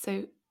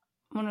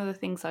one of the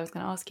things I was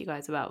going to ask you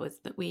guys about was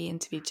that we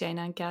interviewed Jane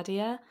Ann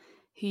Gadia,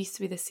 who used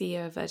to be the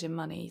CEO of Virgin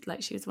Money.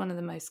 Like, she was one of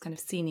the most kind of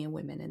senior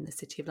women in the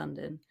City of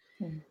London.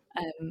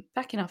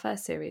 back in our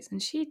first series,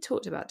 and she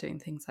talked about doing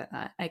things like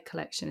that, egg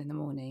collection in the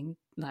morning,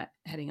 like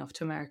heading off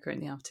to America in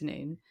the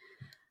afternoon.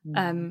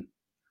 And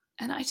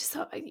I just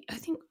thought, I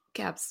think,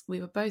 Gabs,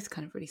 we were both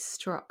kind of really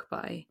struck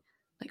by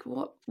like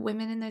what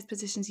women in those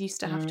positions used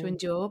to have to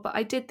endure, but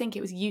I did think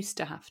it was used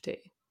to have to.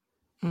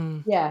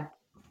 Yeah,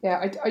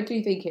 I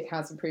do think it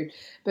has improved,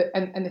 but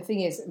and the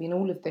thing is, I mean,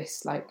 all of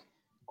this like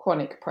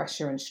chronic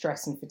pressure and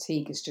stress and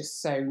fatigue is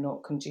just so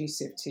not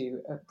conducive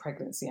to a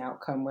pregnancy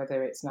outcome,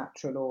 whether it's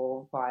natural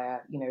or via,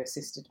 you know,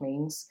 assisted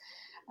means.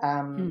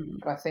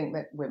 But I think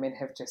that women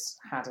have just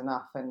had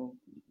enough, and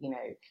you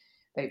know,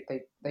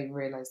 they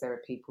realise there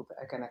are people that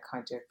are going to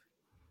kind of,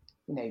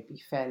 you know,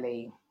 be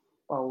fairly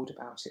bold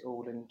about it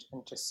all, and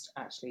just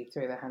actually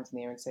throw their hands in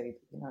the air and say,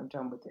 you know, I'm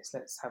done with this.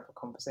 Let's have a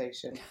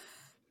conversation.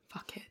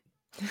 Fuck it.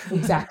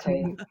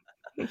 Exactly.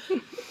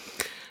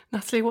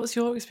 Natalie, what's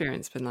your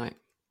experience been like?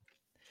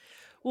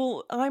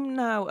 Well, I'm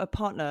now a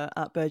partner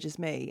at Burgess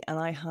Me, and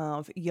I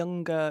have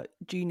younger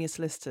junior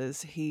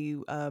solicitors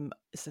who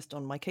assist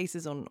on my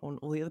cases, on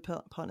all the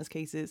other partners'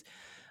 cases.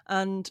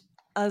 And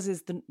as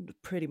is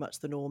pretty much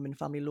the norm in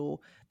family law,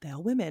 they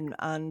are women,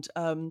 and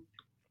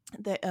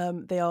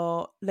they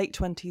are late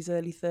 20s,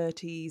 early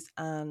 30s,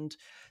 and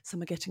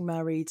some are getting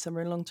married, some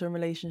are in long-term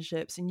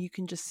relationships, and you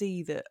can just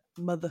see that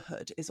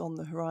motherhood is on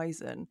the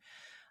horizon.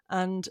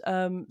 And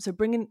so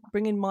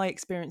bringing my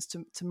experience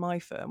to my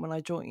firm when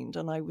I joined,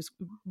 and I was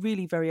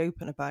really very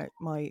open about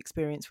my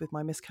experience with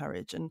my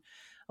miscarriage, and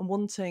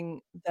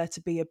wanting there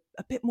to be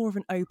a bit more of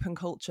an open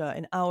culture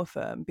in our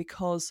firm,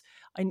 because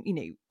I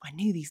knew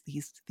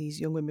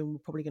these young women were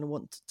probably going to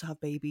want to have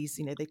babies.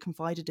 You know, they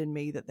confided in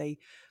me that they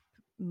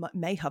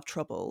may have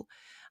trouble,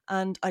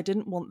 and I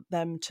didn't want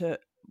them to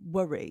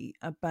worry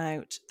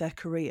about their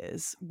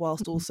careers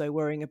whilst also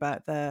worrying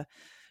about their,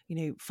 you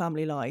know,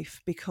 family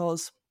life,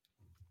 because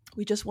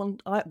we just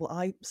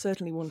I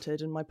certainly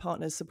wanted, and my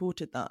partners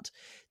supported that,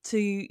 to,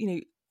 you know,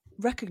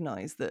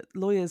 recognise that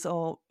lawyers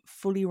are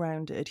fully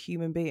rounded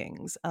human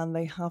beings, and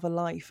they have a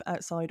life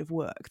outside of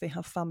work. They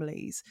have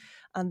families,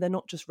 and they're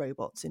not just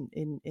robots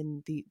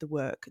in the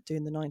work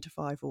doing the 9 to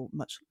 5 or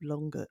much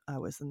longer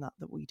hours than that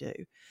we do.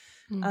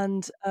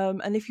 And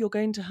if you're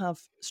going to have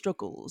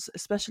struggles,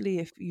 especially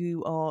if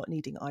you are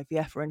needing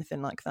IVF or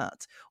anything like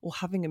that, or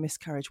having a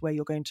miscarriage where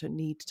you're going to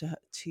need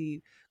to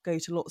go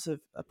to lots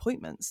of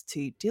appointments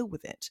to deal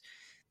with it,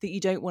 that you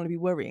don't want to be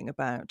worrying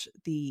about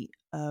the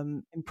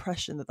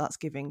impression that that's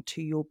giving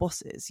to your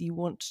bosses. You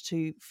want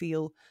to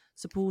feel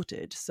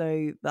supported.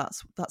 So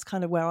that's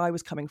kind of where I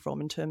was coming from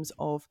in terms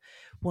of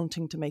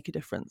wanting to make a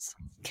difference.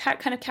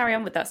 Kind of carry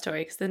on with that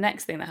story, because the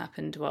next thing that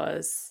happened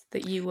was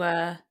that you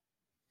were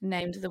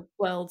named the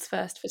world's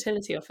first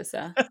fertility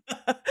officer.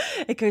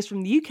 It goes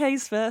from the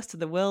UK's first to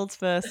the world's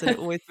first, and it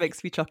always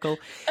makes me chuckle.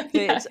 But,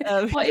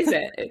 what is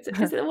it? Is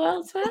it the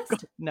world's first?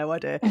 God, no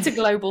idea. It's a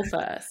global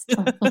first.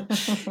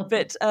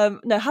 But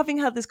no, having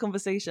had this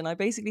conversation, I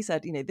basically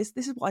said, you know, this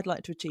is what I'd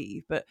like to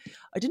achieve, but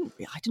I didn't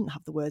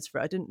have the words for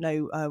it. I didn't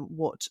know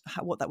what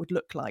that would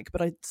look like,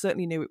 but I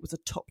certainly knew it was a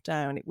top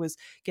down. It was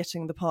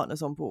getting the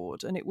partners on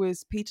board, and it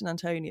was Pete and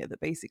Antonia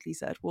that basically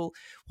said, well,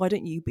 why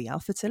don't you be our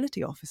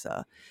fertility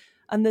officer?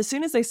 And as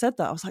soon as they said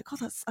that, I was like, oh,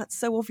 that's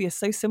so obvious,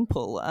 so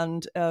simple.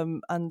 And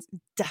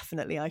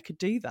definitely I could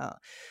do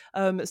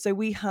that. So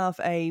we have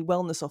a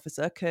wellness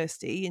officer,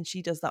 Kirsty, and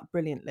she does that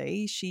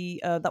brilliantly.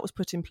 That was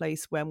put in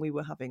place when we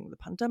were having the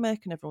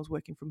pandemic and everyone was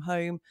working from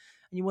home.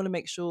 And you want to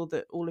make sure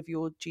that all of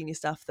your junior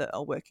staff that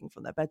are working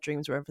from their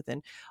bedrooms or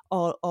everything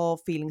are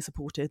feeling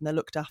supported and they're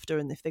looked after.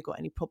 And if they've got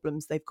any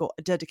problems, they've got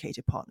a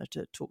dedicated partner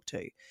to talk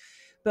to.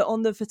 But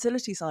on the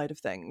fertility side of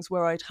things,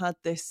 where I'd had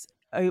this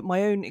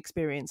my own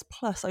experience,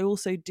 plus I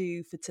also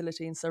do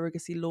fertility and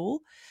surrogacy law,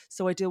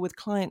 so I deal with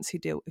clients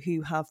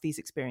who have these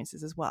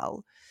experiences as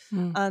well.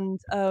 And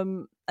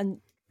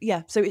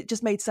yeah, so it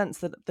just made sense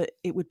that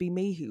it would be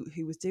me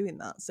who was doing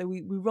that. So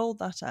we rolled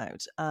that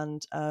out,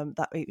 and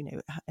that, you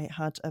know, it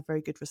had a very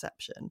good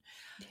reception.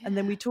 And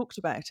then we talked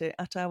about it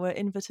at our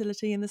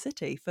Infertility in the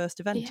City first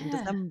event in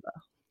December.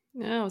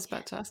 Yeah, I was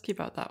about to ask you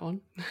about that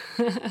one.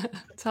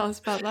 Tell us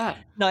about that.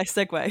 Nice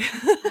segue.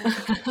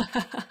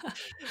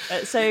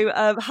 So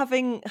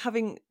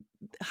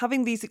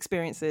having these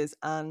experiences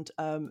and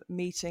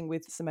meeting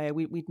with Samaya,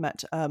 we'd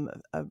met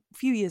a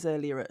few years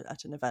earlier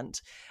at an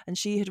event, and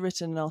she had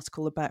written an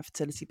article about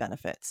fertility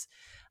benefits.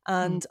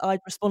 And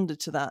I'd responded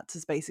to that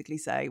to basically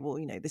say, well,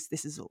 you know, this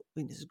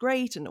is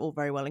great and all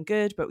very well and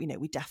good, but, you know,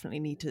 we definitely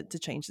need to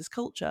change this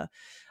culture.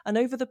 And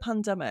over the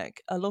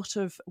pandemic, a lot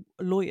of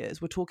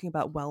lawyers were talking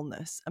about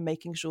wellness and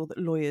making sure that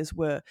lawyers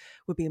were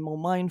being more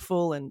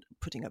mindful and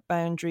putting up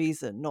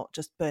boundaries and not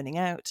just burning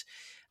out.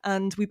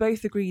 And we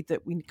both agreed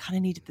that we kind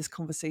of needed this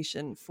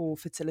conversation for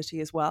fertility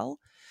as well.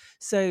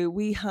 So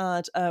we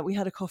had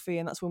a coffee,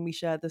 and that's when we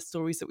shared the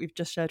stories that we've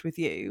just shared with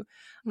you,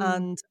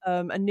 and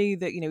I knew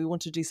that, you know, we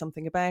wanted to do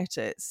something about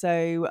it.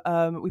 So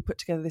we put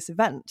together this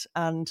event,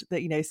 and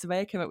that, you know,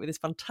 Samaya came up with this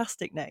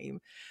fantastic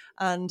name,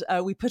 and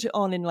we put it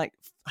on in, like,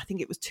 I think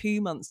it was 2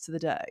 months to the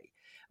day.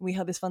 We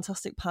had this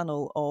fantastic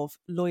panel of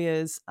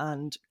lawyers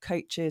and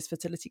coaches,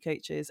 fertility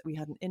coaches. We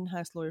had an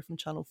in-house lawyer from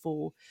Channel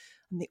 4,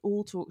 and they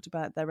all talked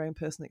about their own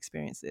personal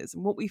experiences.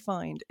 And what we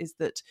find is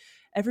that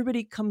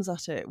everybody comes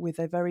at it with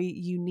a very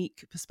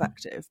unique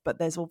perspective, but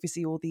there's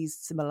obviously all these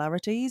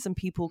similarities, and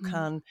people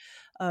can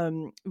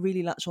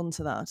really latch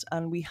onto that.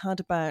 And we had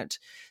about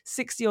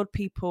 60 odd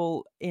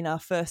people in our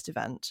first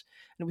event,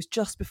 and it was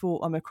just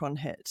before Omicron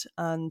hit,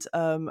 and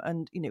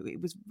you know,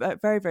 it was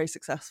very, very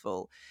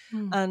successful.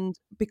 And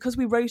because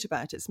we wrote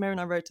about it, Samira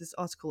and I wrote this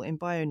article in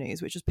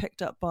BioNews, which was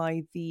picked up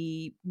by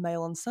the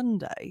Mail on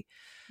Sunday.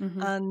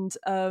 And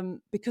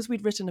because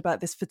we'd written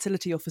about this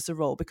fertility officer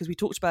role, because we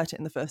talked about it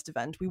in the first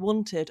event, we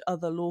wanted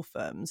other law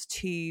firms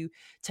to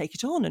take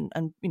it on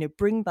and you know,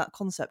 bring that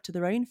concept to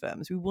their own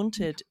firms. We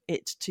wanted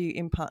it to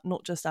impact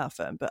not just our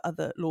firm, but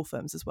other law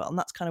firms as well. And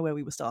that's kind of where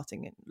we were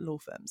starting, in law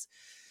firms.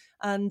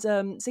 And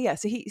so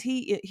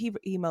he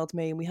emailed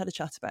me and we had a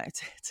chat about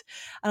it.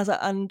 And I was like,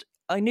 and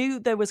I knew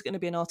there was going to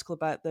be an article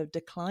about the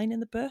decline in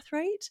the birth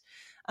rate.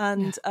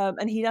 And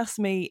he'd asked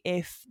me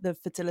if the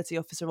fertility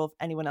officer or if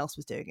anyone else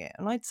was doing it.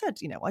 And I'd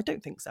said, you know, I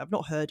don't think so. I've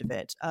not heard of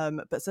it.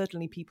 But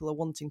certainly people are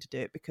wanting to do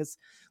it because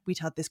we'd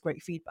had this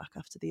great feedback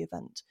after the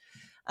event.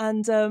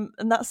 And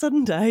that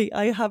Sunday,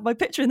 I had my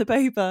picture in the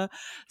paper,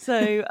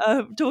 so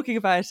talking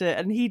about it,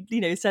 and he, you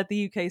know, said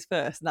the UK's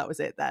first, and that was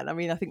it. Then, I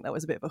mean, I think that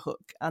was a bit of a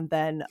hook, and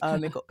then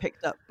it got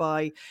picked up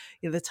by, you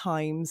know, the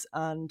Times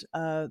and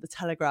the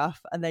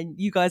Telegraph, and then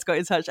you guys got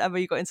in touch. Emma,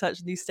 you got in touch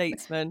with New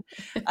Statesman,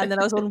 and then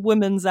I was on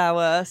Women's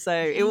Hour, so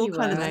it all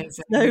kind of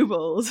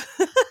snowballed.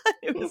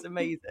 It was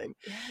amazing.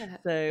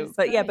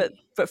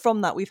 But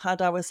from that, we've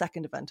had our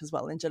second event as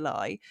well in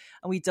July,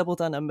 and we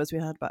doubled our numbers. We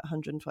had about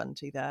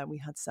 120 there, and we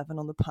had 7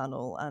 on the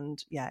panel,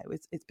 and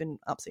it's been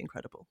absolutely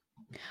incredible.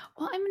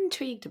 What I'm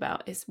intrigued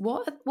about is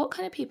what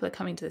kind of people are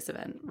coming to this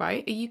event,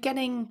 right? Are you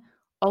getting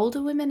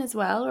older women as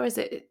well, or is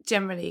it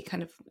generally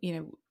kind of, you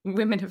know,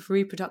 women of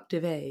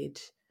reproductive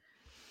age?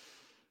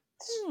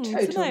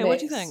 Total mix. What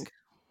do you think?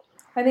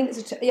 I think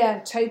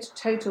it's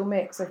total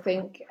mix. I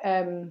think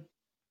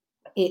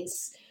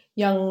it's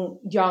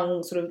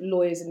young sort of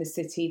lawyers in the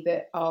city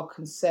that are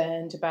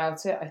concerned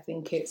about it. I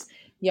think it's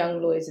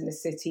young lawyers in the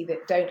city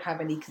that don't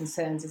have any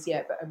concerns as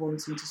yet, but are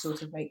wanting to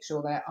sort of make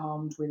sure they're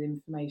armed with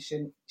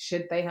information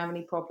should they have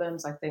any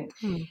problems. I think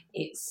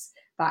it's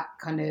that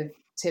kind of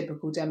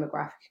typical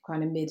demographic,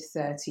 kind of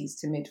mid-30s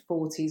to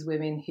mid-40s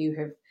women who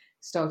have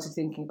started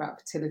thinking about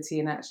fertility,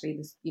 and actually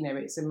this, you know,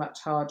 it's a much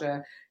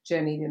harder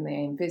journey than they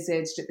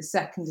envisaged. At the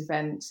second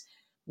event,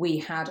 we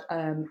had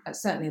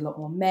certainly a lot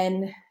more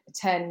men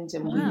attend,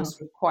 and we were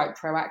sort of quite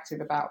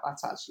proactive about that,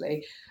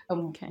 actually.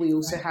 And we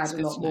also had a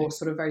lot more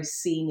sort of very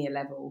senior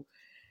level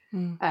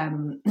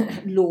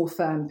law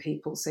firm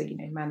people, so, you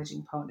know,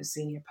 managing partners,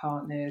 senior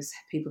partners,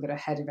 people that are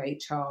head of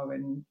HR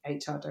and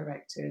HR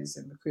directors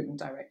and recruitment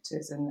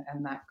directors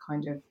and that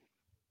kind of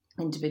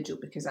individual,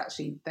 because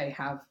actually they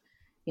have,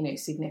 you know,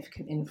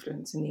 significant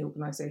influence in the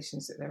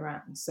organisations that they're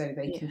at, and so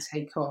they can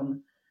take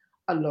on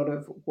a lot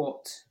of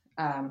what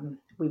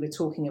we were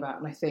talking about.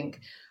 And I think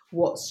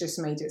what's just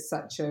made it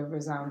such a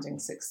resounding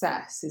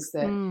success is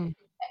that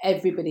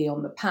everybody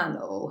on the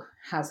panel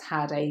has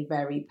had a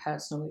very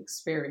personal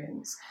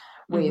experience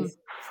with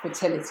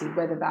fertility,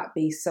 whether that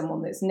be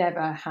someone that's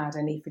never had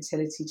any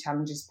fertility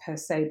challenges per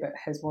se, but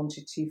has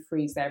wanted to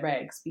freeze their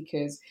eggs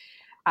because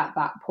at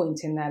that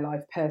point in their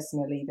life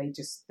personally they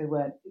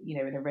weren't, you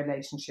know, in a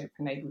relationship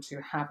and able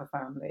to have a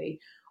family,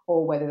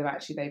 or whether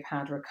they've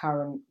had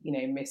recurrent, you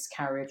know,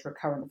 miscarriage,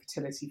 recurrent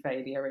fertility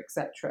failure,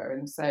 etc.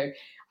 And so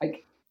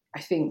I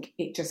think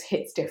it just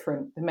hits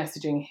different. The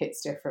messaging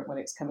hits different when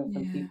it's coming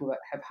from people that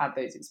have had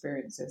those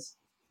experiences.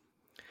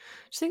 Do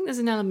you think there's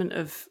an element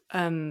of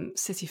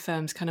city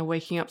firms kind of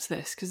waking up to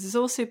this? Because there's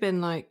also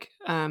been like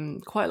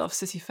quite a lot of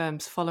city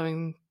firms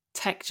following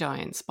tech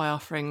giants by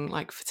offering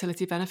like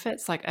fertility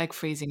benefits like egg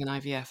freezing and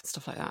IVF and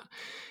stuff like that.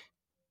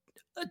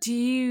 Do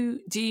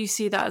you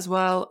see that as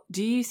well?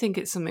 Do you think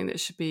it's something that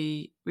should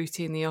be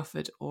routinely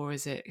offered, or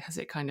has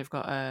it kind of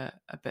got a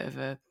bit of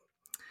a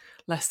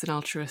less than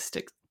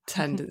altruistic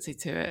tendency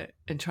to it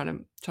in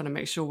trying to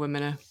make sure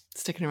women are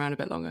sticking around a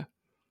bit longer?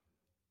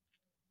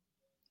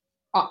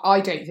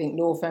 I don't think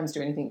law firms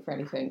do anything for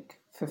anything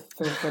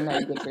for no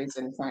good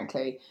reason,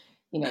 frankly.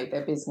 You know,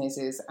 their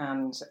businesses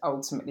and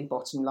ultimately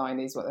bottom line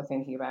is what they're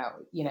thinking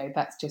about. You know,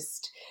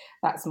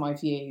 that's my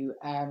view.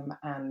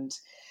 And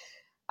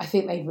I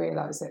think they've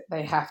realised that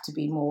they have to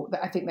be more,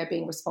 I think they're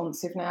being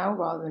responsive now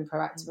rather than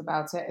proactive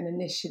about it. And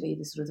initially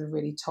the sort of the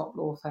really top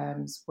law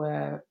firms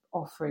were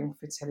offering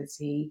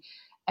fertility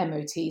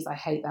MOTs. I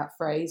hate that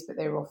phrase, but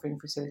they were offering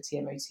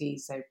fertility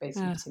MOTs, so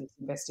basically fertility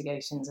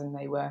investigations, and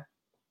they were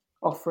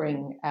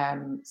offering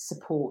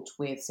support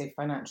with, so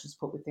financial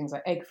support with things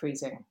like egg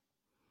freezing.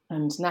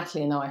 And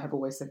Natalie and I have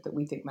always said that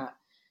we think that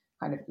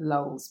kind of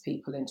lulls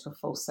people into a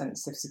false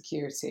sense of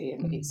security,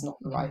 and it's not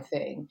the right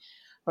thing.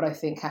 But I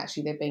think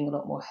actually they're being a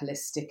lot more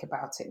holistic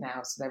about it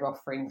now. So they're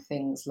offering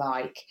things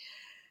like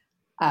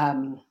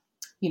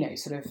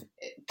sort of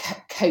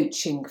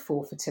coaching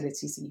for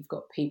fertility. So you've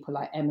got people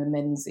like Emma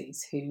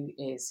Menzies, who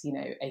is,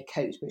 a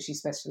coach, but she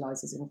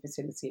specialises in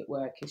fertility at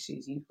work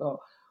issues. You've got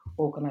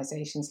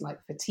organisations like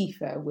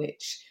Fertifa,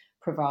 which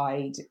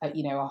provide,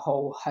 a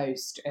whole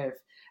host of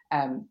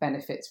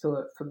benefits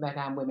for men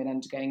and women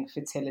undergoing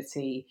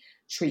fertility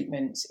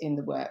treatment in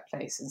the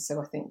workplace. And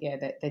so I think,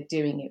 they're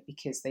doing it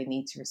because they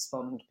need to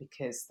respond,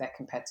 because their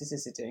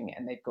competitors are doing it,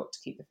 and they've got to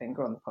keep the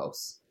finger on the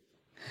pulse.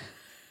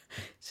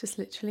 It's just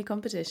literally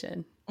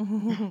competition.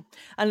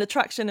 And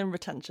attraction and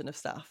retention of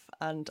staff.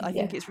 And I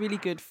think it's really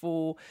good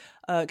for,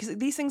 because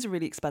these things are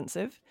really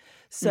expensive.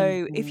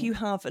 So if you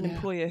have an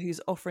employer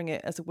who's offering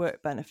it as a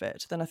work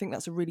benefit, then I think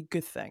that's a really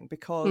good thing,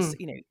 because,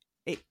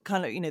 it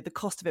kind of, the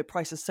cost of it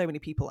prices so many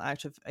people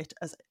out of it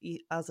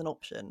as an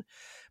option.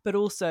 But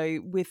also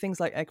with things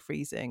like egg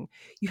freezing,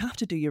 you have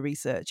to do your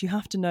research. You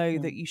have to know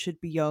that you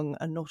should be young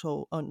and not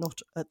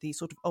not at the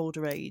sort of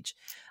older age,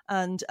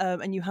 and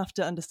you have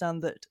to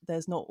understand that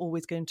there's not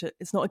always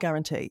it's not a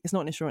guarantee. It's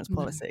not an insurance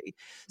policy.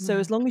 So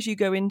as long as you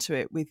go into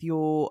it with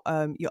your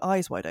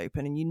eyes wide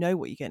open, and you know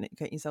what you're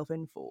getting yourself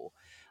in for,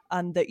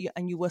 and that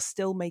you were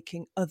still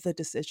making other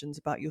decisions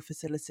about your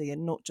fertility,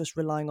 and not just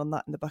relying on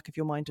that in the back of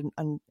your mind,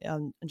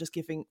 and just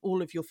giving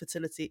all of your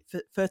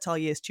fertile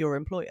years to your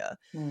employer,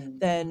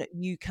 then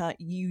you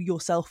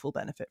yourself will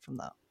benefit from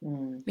that.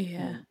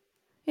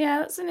 Yeah,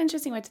 that's an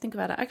interesting way to think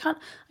about it.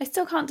 I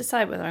still can't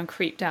decide whether I'm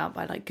creeped out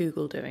by like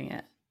Google doing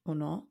it or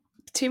not.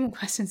 2 more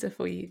questions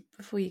before you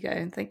go,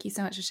 and thank you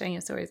so much for sharing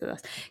your stories with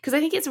us, because I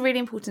think it's really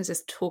important to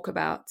just talk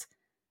about.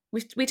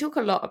 We talk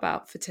a lot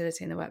about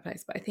fertility in the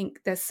workplace, but I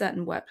think there's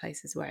certain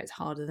workplaces where it's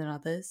harder than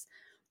others.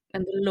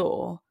 And the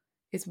law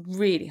is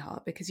really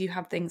hard because you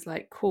have things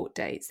like court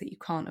dates that you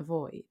can't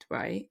avoid,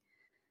 right?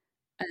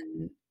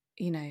 And,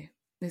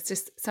 there's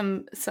just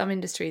some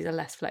industries are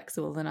less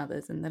flexible than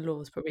others, and the law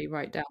is probably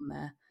right down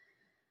there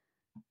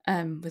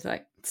with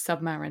like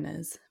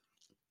submariners.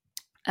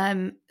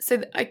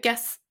 So I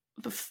guess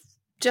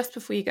just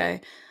before you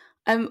go,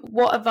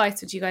 what advice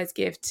would you guys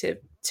give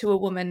to a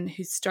woman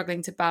who's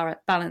struggling to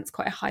balance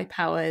quite a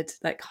high-powered,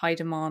 like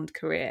high-demand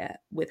career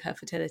with her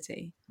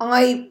fertility?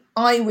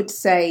 I would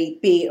say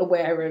be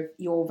aware of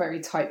your very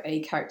type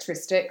A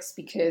characteristics,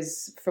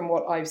 because from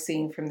what I've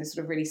seen from the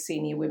sort of really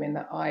senior women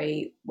that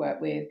I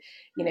work with,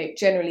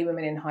 generally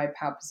women in high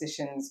power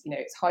positions,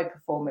 it's high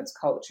performance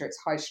culture, it's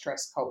high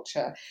stress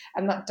culture,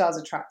 and that does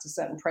attract a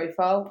certain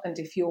profile. And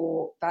if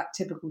you're that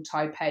typical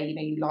type A,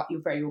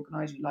 you're very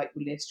organised, you like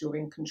your list, you're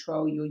in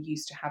control, you're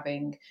used to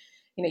having,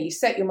 you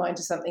set your mind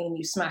to something and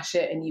you smash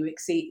it and you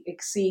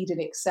exceed and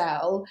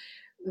excel.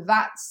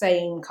 That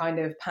same kind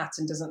of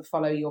pattern doesn't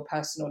follow your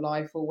personal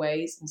life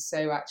always. And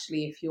so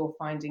actually, if you're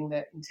finding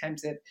that in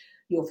terms of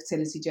your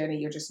fertility journey,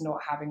 you're just not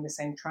having the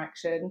same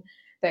traction,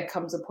 there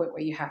comes a point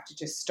where you have to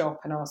just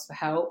stop and ask for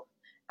help.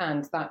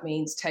 And that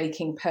means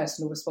taking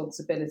personal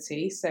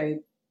responsibility. So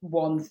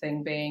one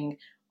thing being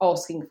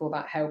asking for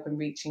that help and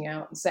reaching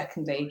out. And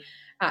secondly,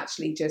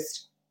 actually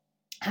just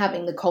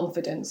having the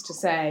confidence to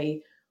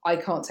say, I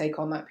can't take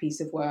on that piece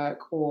of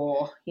work,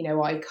 or,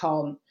 I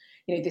can't,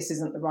 this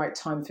isn't the right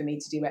time for me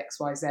to do X,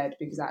 Y, Z,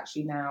 because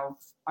actually now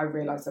I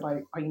realise that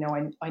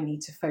I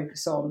need to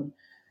focus on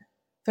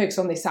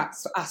this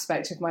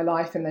aspect of my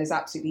life, and there's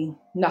absolutely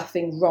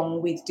nothing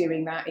wrong with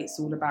doing that. It's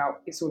all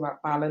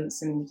about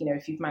balance. And,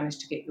 if you've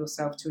managed to get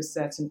yourself to a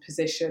certain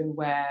position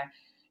where,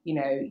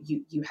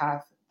 you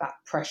have that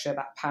pressure,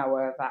 that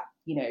power, that,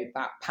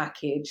 that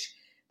package,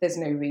 there's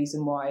no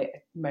reason why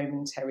a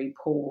momentary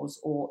pause,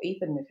 or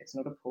even if it's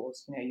not a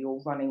pause,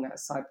 you're running that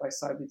side by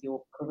side with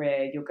your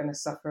career, you're going to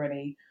suffer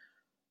any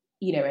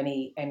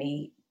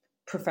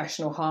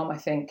professional harm. I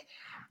think,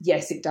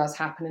 yes, it does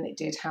happen, and it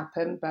did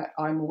happen, but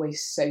I'm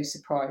always so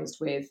surprised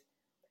with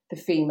the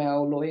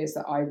female lawyers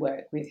that I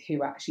work with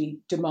who actually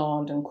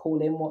demand and call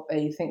in what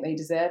they think they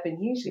deserve.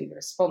 And usually the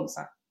response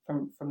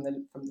from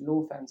the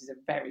law firms is a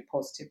very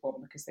positive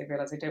one, because they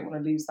realise they don't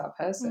want to lose that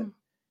person.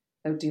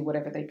 They'll do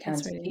whatever they can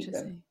to keep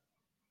them.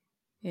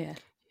 Yeah.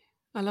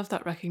 I love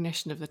that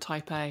recognition of the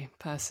type A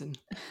person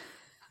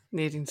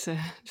needing to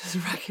just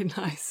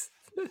recognise.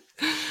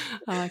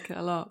 I like it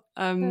a lot.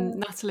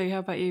 Natalie, how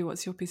about you?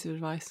 What's your piece of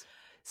advice?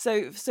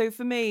 So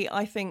for me,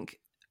 I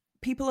think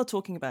people are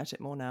talking about it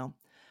more now.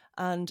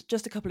 And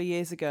just a couple of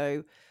years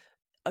ago,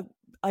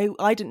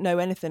 I didn't know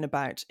anything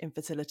about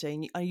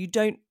infertility, and you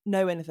don't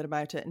know anything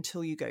about it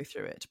until you go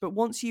through it. But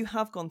once you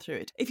have gone through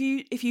it, if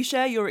you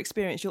share your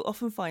experience, you'll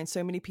often find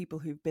so many people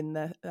who've been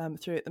there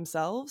through it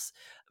themselves,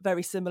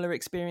 very similar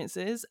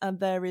experiences, and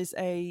there is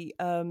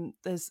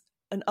there's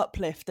an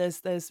uplift,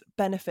 there's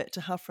benefit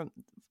to have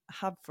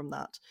from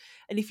that.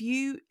 And if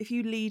you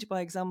lead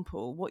by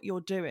example, what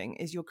you're doing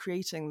is you're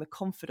creating the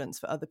confidence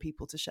for other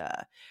people to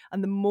share.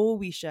 And the more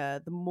we share,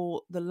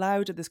 the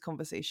louder this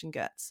conversation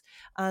gets,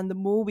 and the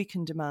more we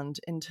can demand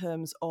in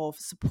terms of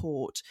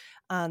support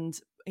and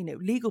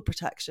legal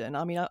protection.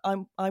 I mean,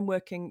 I'm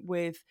working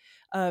with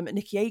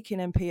Nikki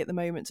Aiken MP at the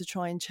moment to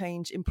try and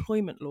change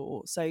employment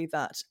law so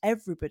that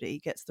everybody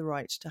gets the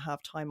right to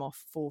have time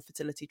off for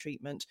fertility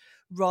treatment,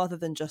 rather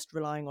than just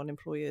relying on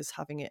employers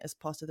having it as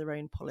part of their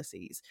own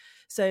policies.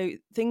 So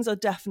things are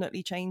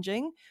definitely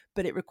changing,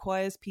 but it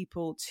requires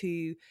people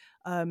to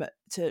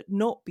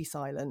not be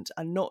silent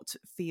and not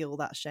feel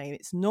that shame.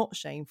 It's not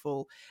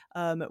shameful.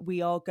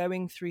 We are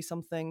going through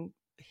something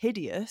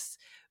hideous,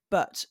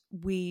 but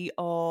we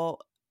are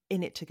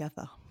in it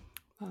together.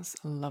 That's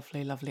a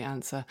lovely, lovely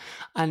answer.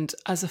 And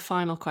as a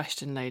final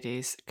question,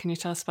 ladies, can you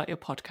tell us about your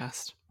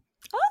podcast?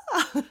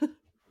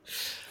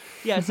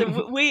 Yeah,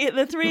 so we,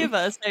 the three of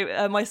us,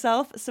 so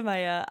myself,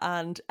 Soumaya,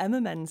 and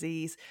Emma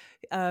Menzies,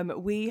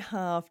 we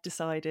have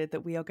decided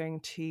that we are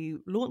going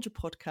to launch a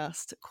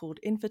podcast called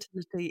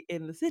Infertility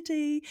in the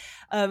City.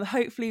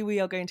 Hopefully we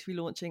are going to be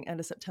launching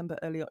end of September,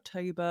 early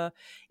October.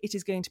 It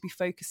is going to be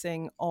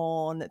focusing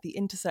on the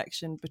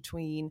intersection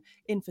between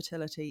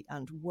infertility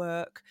and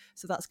work.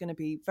 So that's going to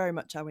be very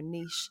much our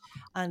niche,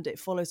 and it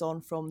follows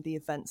on from the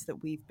events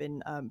that we've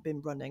been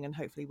running, and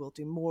hopefully we'll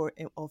do more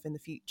of in the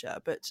future.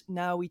 But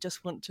now we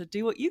just want to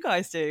do what you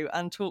guys do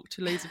and talk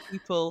to loads of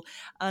people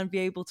and be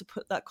able to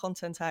put that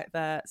content out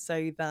there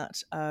so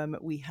that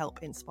we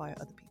help inspire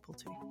other people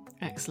too.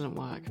 Excellent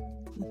work.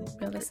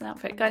 We'll listen out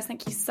for it. Guys,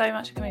 thank you so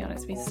much for coming on.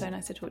 It's been so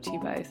nice to talk to you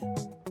both.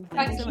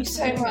 Thank you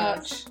so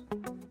much.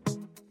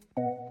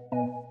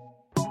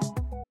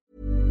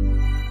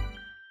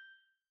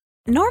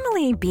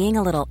 Normally, being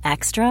a little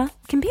extra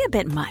can be a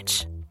bit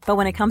much, but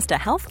when it comes to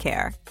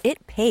healthcare,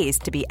 it pays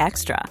to be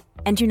extra.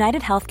 And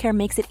United Healthcare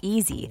makes it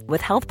easy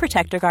with Health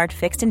Protector Guard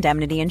fixed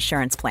indemnity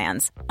insurance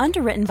plans.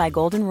 Underwritten by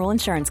Golden Rule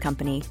Insurance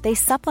Company, they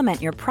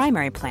supplement your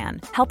primary plan,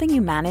 helping you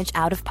manage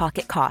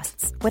out-of-pocket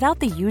costs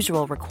without the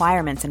usual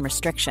requirements and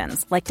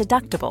restrictions like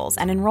deductibles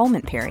and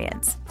enrollment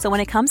periods. So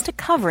when it comes to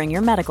covering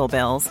your medical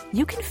bills,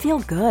 you can feel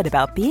good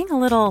about being a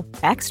little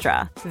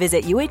extra.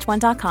 Visit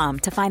uh1.com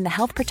to find the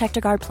Health Protector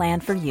Guard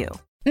plan for you.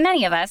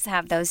 Many of us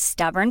have those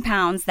stubborn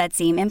pounds that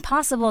seem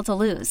impossible to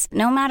lose,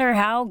 no matter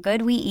how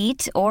good we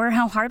eat or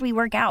how hard we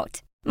work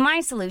out. My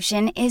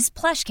solution is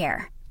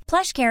PlushCare.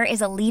 PlushCare is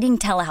a leading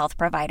telehealth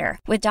provider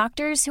with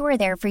doctors who are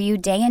there for you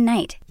day and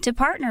night to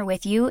partner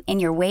with you in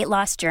your weight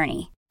loss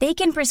journey. They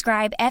can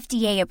prescribe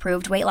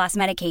FDA-approved weight loss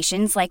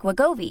medications like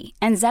Wegovy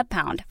and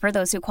Zepbound for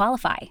those who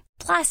qualify.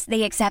 Plus,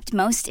 they accept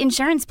most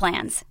insurance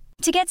plans.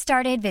 To get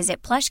started,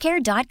 visit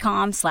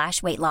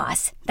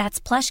plushcare.com/weightloss.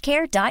 That's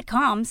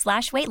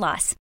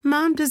plushcare.com/weightloss.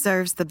 Mom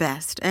deserves the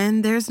best,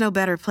 and there's no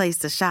better place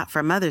to shop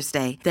for Mother's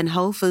Day than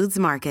Whole Foods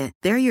Market.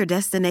 They're your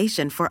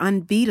destination for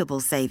unbeatable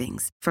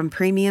savings, from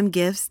premium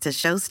gifts to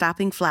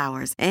show-stopping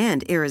flowers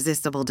and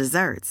irresistible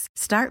desserts.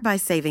 Start by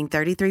saving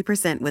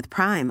 33% with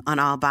Prime on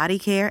all body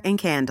care and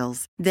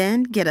candles.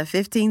 Then get a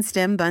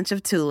 15-stem bunch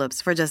of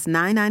tulips for just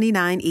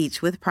 $9.99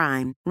 each with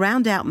Prime.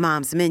 Round out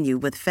Mom's menu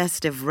with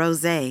festive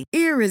rosé,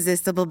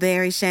 irresistible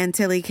berry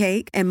chantilly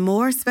cake, and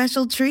more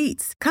special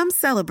treats. Come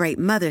celebrate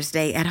Mother's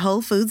Day at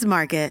Whole Foods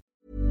Market.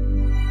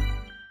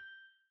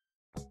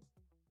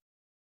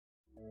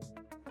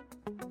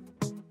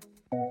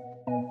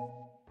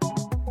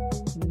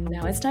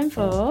 Now it's time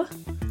for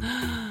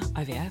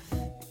IVF.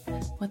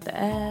 What the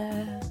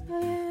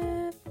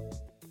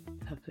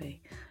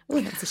lovely.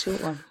 Oh, that's a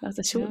short one. That's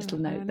a short little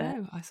note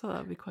there. I thought that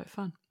would be quite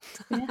fun.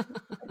 Yeah.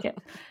 Okay.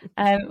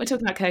 We're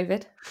talking about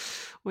COVID.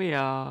 We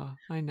are.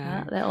 I know.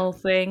 That little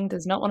thing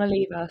does not want to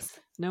leave us.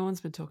 No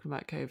one's been talking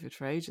about COVID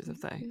for ages,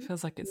 have they? It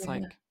feels like it's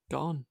like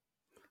gone.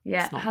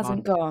 Yeah, it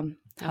hasn't gone.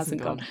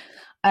 Hasn't gone.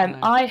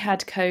 I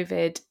had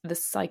COVID the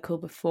cycle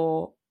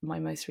before my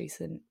most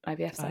recent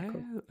IVF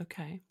cycle. Oh,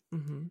 okay.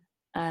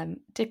 Mm-hmm.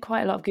 Did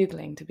quite a lot of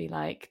Googling to be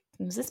like,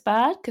 was this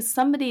bad? Because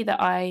somebody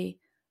that I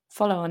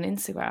follow on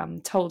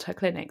Instagram told her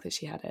clinic that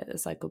she had it the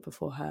cycle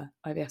before her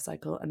IVF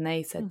cycle, and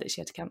they said that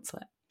she had to cancel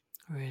it.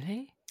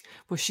 Really?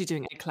 Was she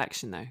doing egg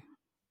collection though?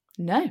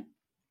 No.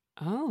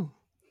 Oh.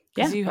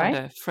 Yeah, Because you had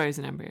a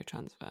frozen embryo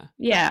transfer.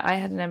 Yeah, I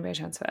had an embryo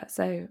transfer.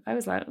 So I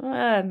was like,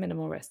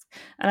 minimal risk.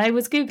 And I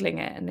was Googling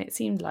it and it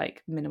seemed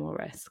like minimal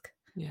risk.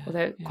 Yeah.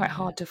 Although quite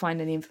hard to find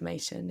any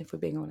information, if we're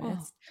being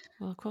honest.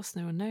 Well, of course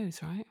no one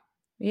knows, right?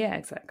 Yeah,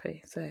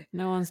 exactly. So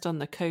no one's done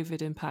the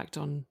COVID impact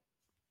on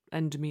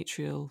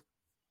endometrial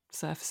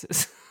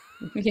surfaces.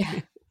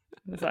 Yeah,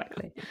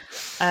 exactly.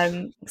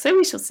 So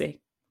we shall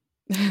see.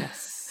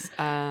 Yes.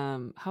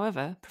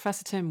 However,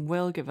 Professor Tim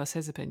will give us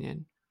his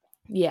opinion.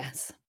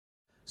 Yes.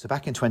 So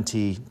back in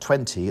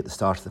 2020, at the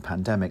start of the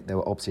pandemic, there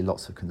were obviously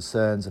lots of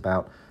concerns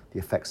about the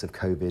effects of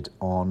COVID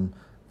on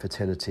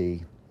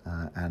fertility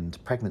and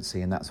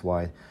pregnancy, and that's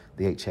why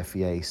the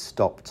HFEA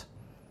stopped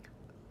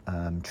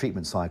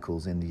treatment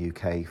cycles in the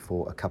UK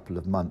for a couple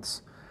of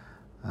months.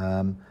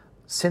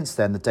 Since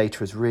then, the data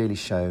has really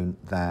shown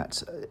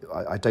that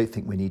I don't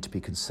think we need to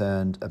be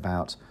concerned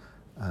about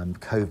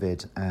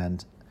COVID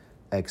and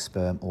egg,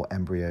 sperm or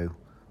embryo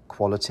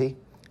quality.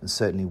 And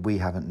certainly we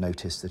haven't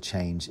noticed a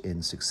change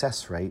in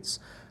success rates,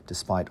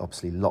 despite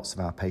obviously lots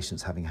of our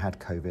patients having had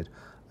COVID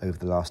over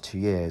the last 2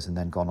 years and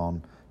then gone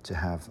on to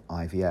have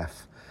IVF.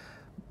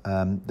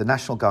 The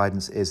national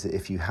guidance is that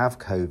if you have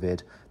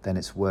COVID, then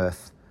it's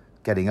worth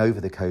getting over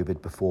the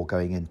COVID before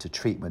going into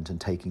treatment and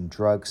taking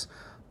drugs.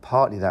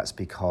 Partly that's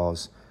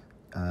because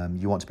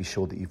you want to be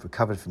sure that you've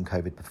recovered from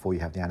COVID before you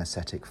have the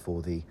anaesthetic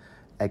for the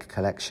egg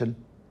collection.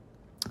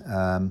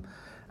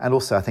 And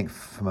also, I think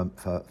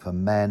for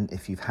men,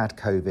 if you've had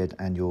COVID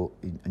and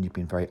you've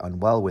been very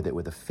unwell with it,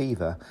 with a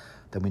fever,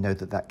 then we know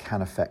that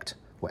can affect,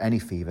 or any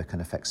fever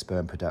can affect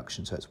sperm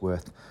production. So it's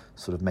worth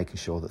sort of making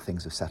sure that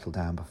things have settled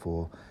down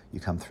before you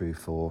come through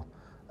for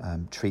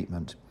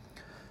treatment.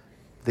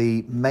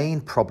 The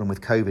main problem with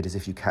COVID is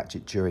if you catch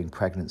it during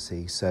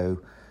pregnancy. So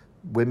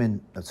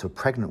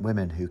pregnant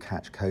women who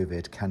catch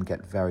COVID can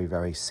get very,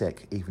 very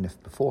sick, even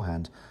if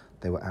beforehand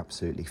they were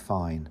absolutely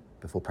fine,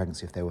 before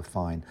pregnancy if they were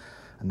fine.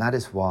 And that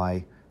is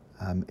why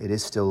it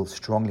is still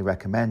strongly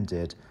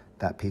recommended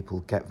that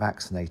people get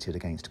vaccinated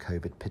against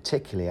COVID,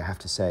 particularly, I have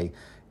to say,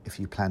 if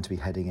you plan to be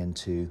heading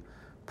into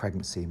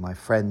pregnancy. My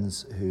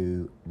friends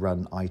who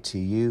run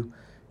ITU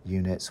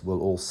units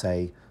will all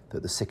say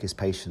that the sickest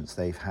patients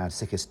they've had,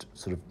 sickest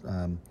sort of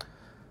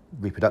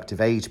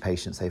reproductive age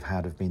patients they've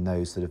had have been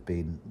those that have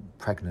been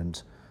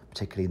pregnant,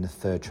 particularly in the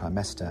third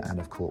trimester, and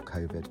have caught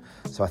COVID.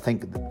 So I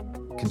think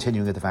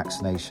continuing with the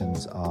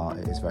vaccinations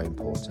is very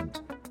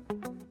important.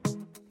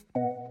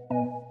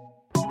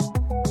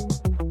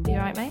 You all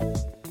right, mate?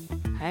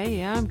 Hey,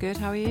 yeah, I'm good.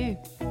 How are you?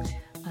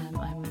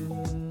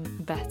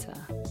 I'm better.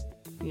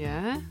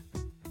 Yeah?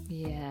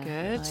 Yeah.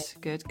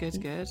 Good.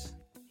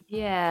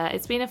 Yeah,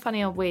 it's been a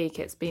funny old week.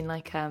 It's been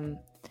like, the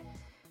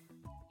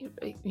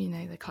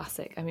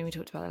classic, I mean, we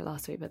talked about it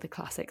last week, but the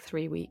classic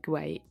 3-week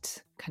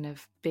wait, kind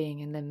of being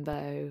in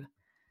limbo,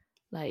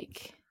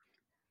 like,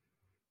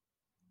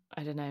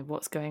 I don't know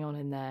what's going on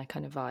in there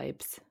kind of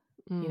vibes,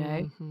 you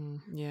know? Mm-hmm.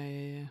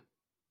 Yeah.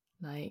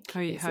 Like, how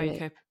are you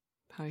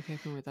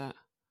coping with that?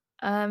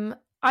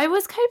 I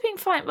was coping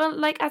fine. Well,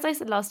 like, as I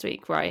said last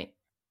week, right,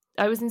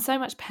 I was in so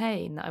much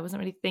pain that I wasn't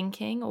really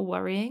thinking or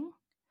worrying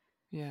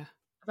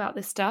about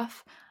this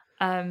stuff.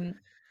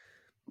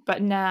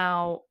 But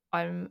now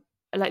I'm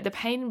like, the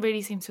pain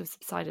really seems to have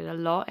subsided a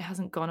lot. It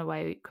hasn't gone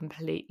away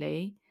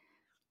completely,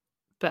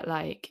 but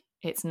like,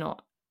 it's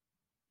not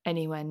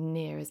anywhere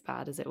near as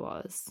bad as it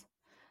was.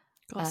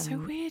 God, so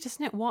weird,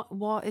 isn't it?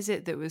 What is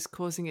it that was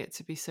causing it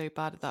to be so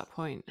bad at that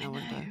point? I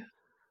wonder.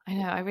 I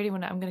know. I really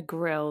want to. I'm going to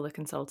grill the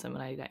consultant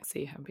when I next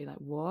see her and be like,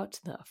 "What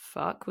the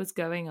fuck was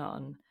going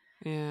on?"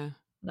 Yeah.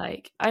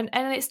 Like, and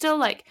it's still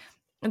like,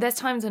 there's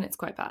times when it's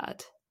quite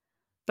bad,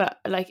 but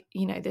like,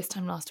 this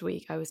time last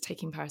week I was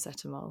taking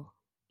paracetamol,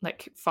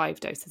 like 5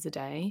 doses a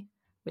day,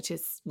 which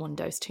is 1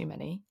 dose too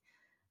many.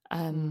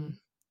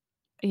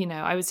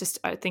 I was just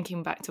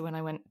thinking back to when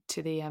I went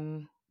to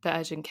the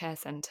urgent care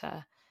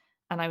centre,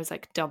 and I was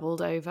like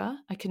doubled over.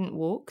 I couldn't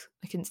walk.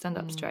 I couldn't stand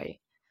up straight.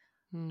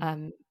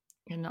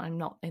 And I'm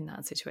not in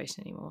that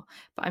situation anymore,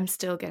 but I'm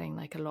still getting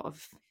like a lot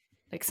of,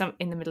 like, some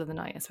in the middle of the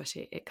night,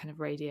 especially, it kind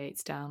of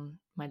radiates down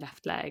my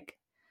left leg.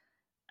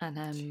 And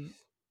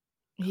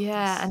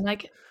and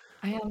like,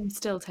 I am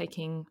still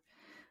taking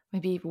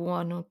maybe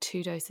 1 or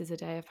 2 doses a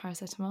day of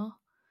paracetamol.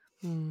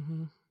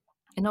 Mm-hmm.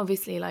 And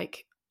obviously,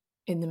 like,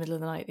 in the middle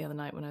of the night, the other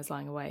night when I was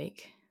lying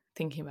awake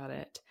thinking about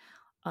it,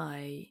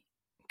 I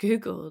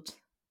Googled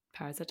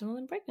paracetamol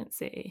in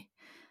pregnancy.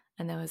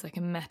 And there was like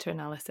a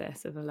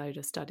meta-analysis of a load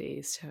of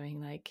studies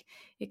showing like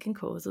it can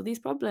cause all these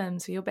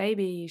problems for your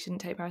baby. You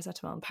shouldn't take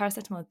paracetamol. And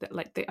paracetamol is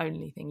like the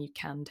only thing you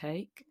can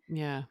take.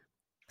 Yeah.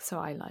 So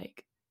I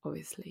like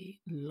obviously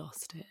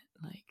lost it,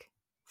 like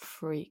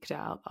freaked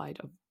out.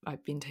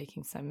 I've been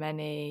taking so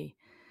many,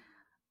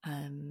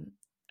 and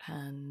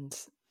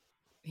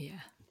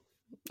yeah.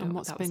 And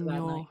what's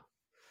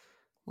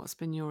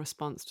been your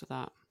response to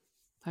that?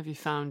 Have you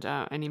found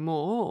out any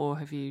more, or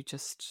have you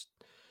just?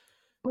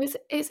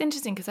 It's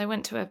interesting because I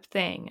went to a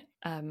thing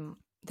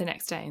the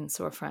next day and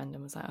saw a friend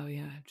and was like, "Oh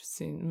yeah,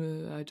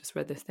 I just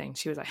read this thing."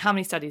 She was like, "How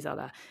many studies are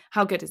there?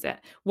 How good is it?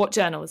 What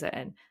journal is it in?"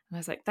 And I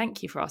was like,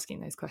 "Thank you for asking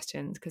those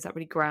questions, because that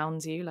really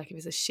grounds you. Like, if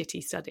it's a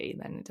shitty study,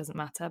 then it doesn't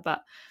matter."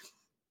 But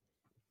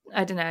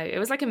I don't know. It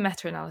was like a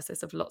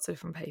meta-analysis of lots of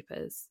different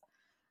papers,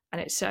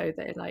 and it showed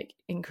that it like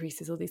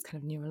increases all these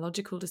kind of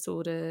neurological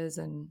disorders,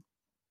 and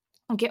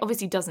it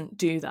obviously doesn't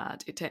do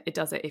that. It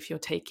does it if you're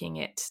taking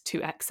it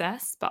to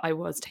excess, but I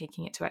was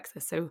taking it to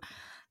excess. So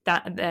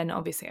that then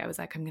obviously I was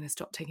like, I'm going to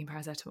stop taking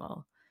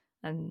paracetamol.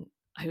 And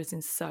I was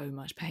in so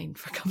much pain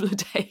for a couple of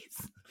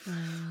days.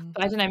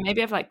 But I don't know,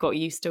 maybe I've like got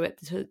used to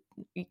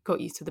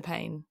the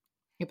pain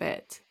a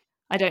bit.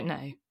 I don't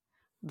know.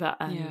 But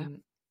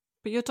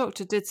But your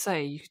doctor did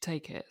say you could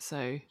take it,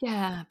 so.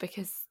 Yeah,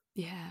 because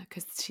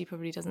she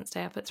probably doesn't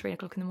stay up at 3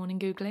 o'clock in the morning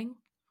Googling.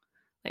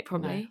 Like,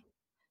 probably.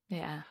 No.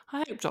 Yeah.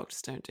 I hope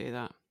doctors don't do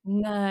that.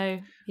 No.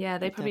 Yeah,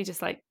 they probably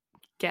just like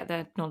get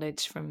their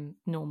knowledge from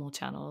normal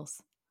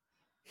channels.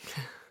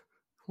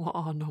 What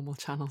are normal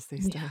channels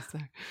these days, though?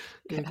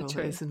 Google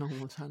is a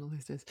normal channel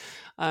these days.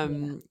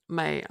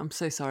 Mate, I'm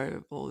so sorry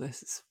with all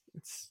this.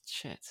 It's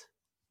shit.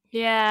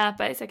 Yeah,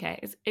 but it's okay.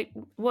 It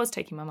was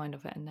taking my mind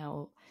off it, and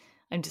now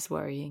I'm just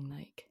worrying,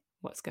 like,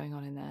 what's going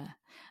on in there.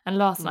 And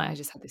last night I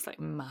just had this like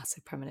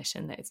massive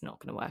premonition that it's not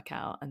going to work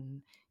out,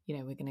 and you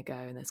know, we're going to go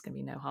and there's going to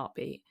be no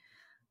heartbeat,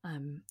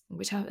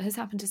 which has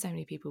happened to so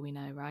many people we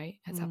know, right?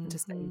 Has happened to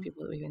so many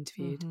people that we've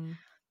interviewed.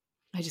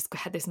 I just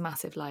had this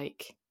massive,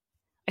 like,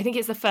 I think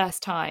it's the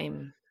first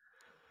time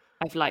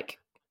I've like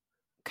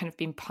kind of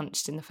been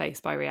punched in the face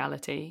by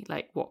reality,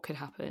 like what could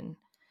happen.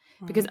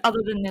 Because other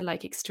than the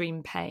like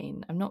extreme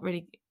pain, I'm not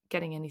really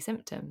getting any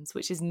symptoms,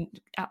 which is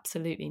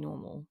absolutely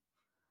normal.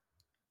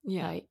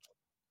 Yeah. Like,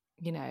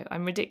 you know,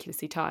 I'm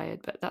ridiculously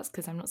tired, but that's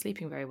because I'm not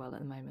sleeping very well at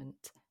the moment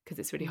because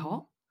it's really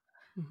hot.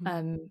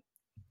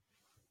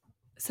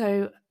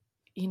 So,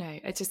 you know,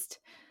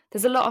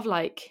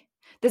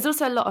 there's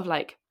also a lot of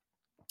like,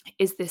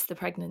 is this the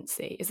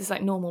pregnancy? Is this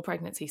like normal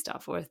pregnancy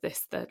stuff, or is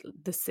this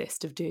the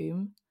cyst of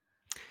doom?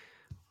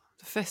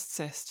 The fist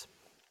cyst.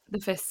 The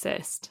fist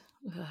cyst.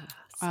 Ugh,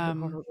 so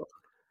horrible.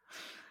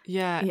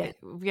 Yeah, it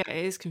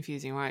is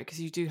confusing, right?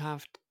 Because you do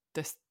have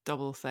this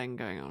double thing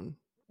going on,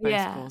 both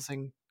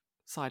causing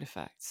side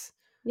effects.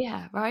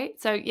 Yeah,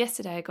 right. So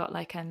yesterday I got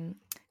like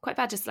quite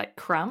bad, just like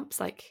cramps,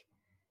 like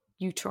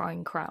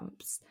uterine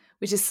cramps,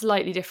 which is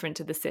slightly different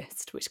to the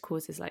cyst, which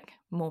causes like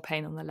more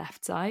pain on the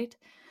left side.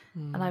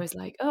 And I was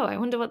like, oh, I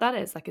wonder what that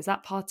is. Like, is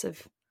that part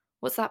of,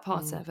 what's that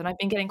part of? And I've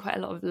been getting quite a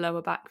lot of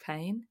lower back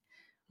pain.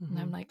 And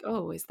I'm like,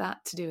 oh, is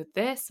that to do with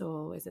this,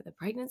 or is it the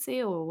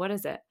pregnancy, or what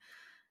is it?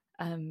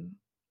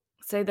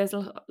 So there's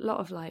a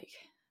lot of like,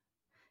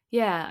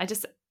 yeah, I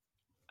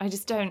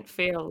just don't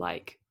feel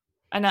like,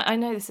 and I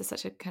know this is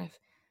such a kind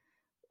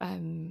of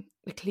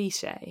a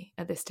cliche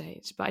at this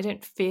stage, but I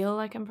don't feel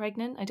like I'm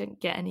pregnant. I don't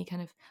get any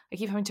kind of, I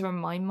keep having to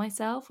remind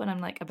myself when I'm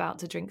like about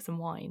to drink some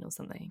wine or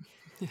something.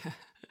 Yeah.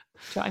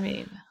 Do you know what I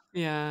mean?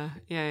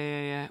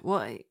 Yeah.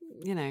 Well,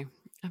 you know,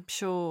 I'm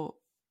sure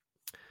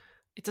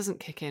it doesn't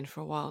kick in for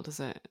a while, does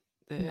it?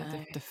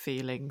 The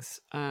feelings.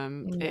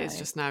 It is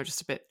just now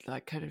just a bit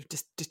like kind of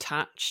just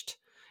detached.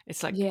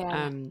 It's like, you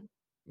know,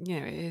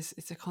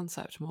 it's a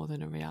concept more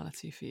than a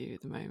reality for you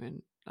at the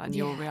moment. And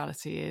your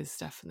reality is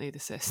definitely the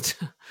cyst.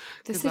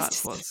 Because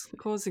that's what's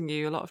causing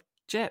you a lot of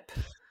jip.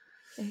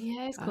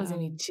 Yeah, it's causing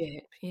me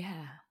jip.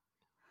 Yeah.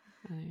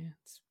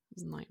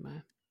 It's a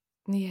nightmare.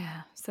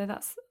 Yeah, so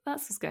that's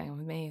what's going on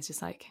with me. It's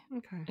just like,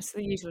 it's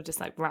the usual just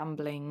like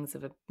ramblings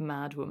of a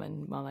mad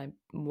woman while I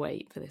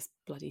wait for this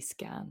bloody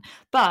scan.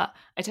 But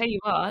I tell you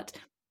what,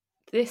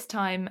 this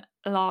time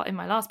in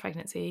my last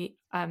pregnancy,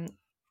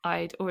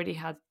 I'd already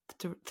had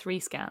 3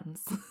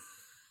 scans.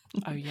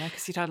 Oh yeah,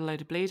 because you'd had a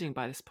load of bleeding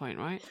by this point,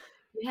 right?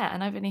 Yeah,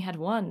 and I've only had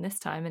 1 this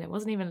time, and it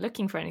wasn't even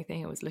looking for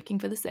anything. It was looking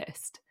for the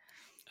cyst.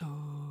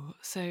 Oh,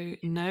 so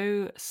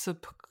no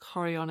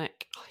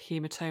subchorionic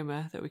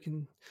hematoma that we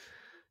can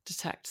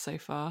detect so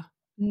far?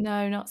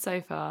 No, not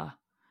so far.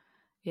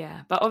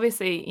 Yeah, but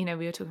obviously, you know,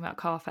 we were talking about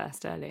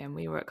Carfest earlier, and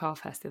we were at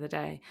Carfest the other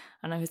day,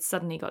 and I had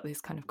suddenly got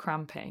this kind of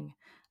cramping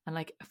and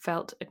like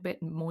felt a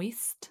bit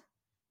moist.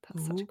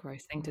 That's such a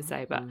gross thing to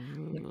say, but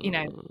you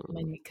know,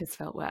 my knickers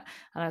felt wet,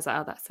 and I was like,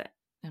 oh, that's it,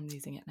 I'm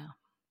losing it now.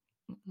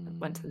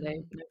 Went to the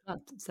no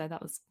blood, so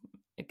that was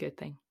a good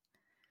thing.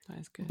 That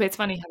is good. But it's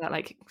funny how that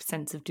like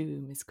sense of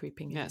doom is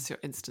creeping in. Yeah, it's your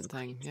instant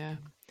thing. Yeah.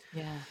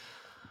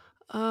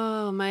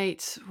 Oh,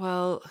 mate.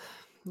 Well,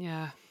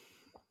 yeah.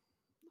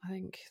 I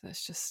think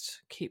let's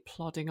just keep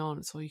plodding on.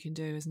 It's all you can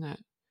do, isn't it?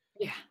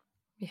 Yeah,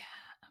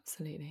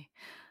 absolutely.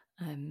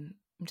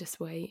 Just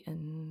wait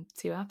and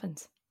see what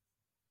happens.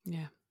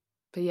 Yeah.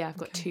 But yeah, I've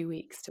got 2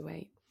 weeks to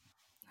wait.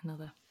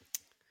 Another.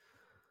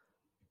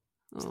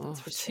 So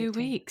 2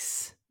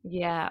 weeks.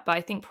 Yeah, but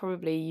I think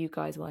probably you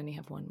guys will only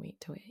have 1 week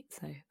to wait,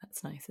 so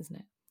that's nice, isn't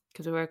it?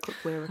 Because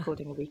we're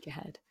recording a week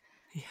ahead.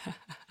 Yeah.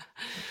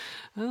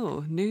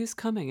 Oh, news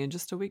coming in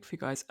just a week for you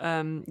guys.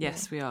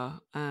 Yes, we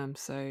are.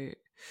 So,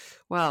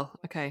 well,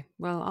 okay.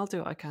 Well, I'll do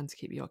what I can to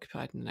keep you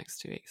occupied in the next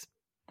 2 weeks.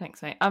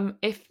 Thanks, mate.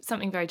 If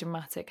something very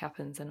dramatic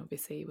happens, then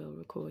obviously we'll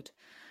record.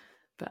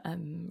 But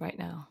right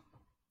now,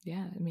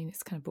 yeah, I mean,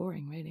 it's kind of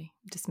boring, really.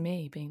 Just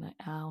me being like,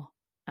 ow,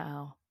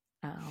 ow,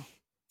 ow, ow.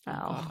 Oh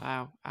God,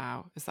 ow,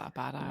 ow. Is that a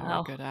bad ow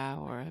or a good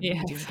ow or a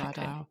medium bad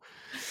ow?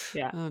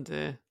 Yeah. Oh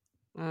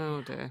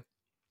dear.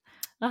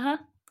 Uh-huh.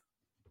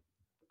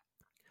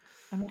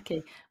 I'm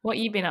lucky. What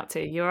have you been up to?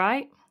 You all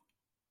right?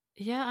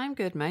 Yeah, I'm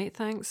good, mate.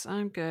 Thanks.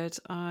 I'm good.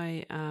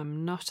 I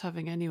am not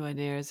having anywhere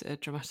near as a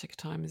dramatic a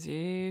time as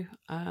you.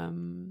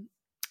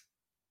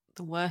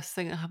 The worst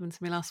thing that happened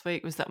to me last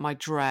week was that my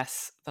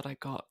dress that I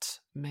got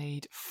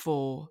made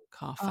for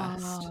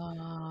Carfest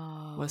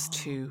was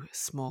too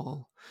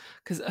small.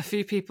 Because a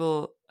few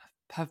people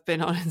have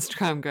been on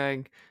Instagram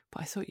going,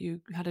 but I thought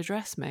you had a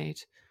dress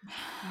made.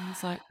 And I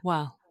was like,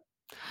 well,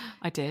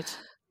 I did.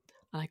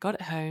 And I got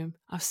it home.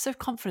 I was so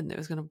confident that it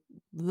was going to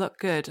look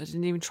good. I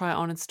didn't even try it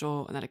on in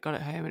store. And then I got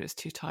it home and it was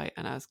too tight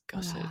and I was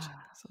gutted. So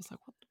I was like,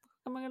 what the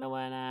fuck am I going to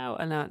wear now?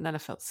 And then I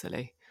felt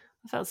silly.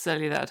 I felt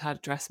silly that I'd had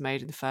a dress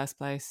made in the first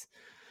place.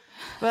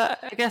 But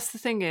I guess the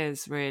thing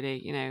is, really,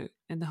 you know,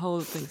 in the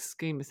whole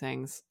scheme of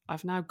things, I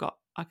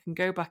can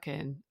go back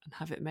in and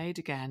have it made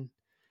again.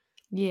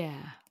 Yeah.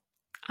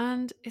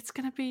 and it's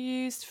going to be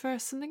used for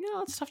something else.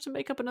 I'll just have to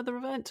make up another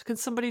event. Can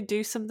somebody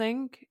do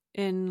something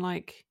in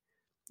like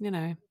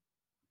the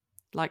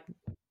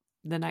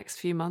next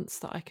few months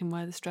that I can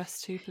wear this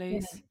dress to,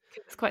 please? Yeah.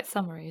 It's quite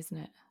summery, isn't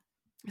it?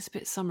 It's a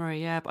bit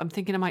summery, yeah, but I'm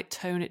thinking I might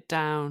tone it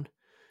down.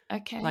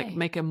 Okay. Like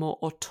make a more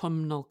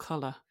autumnal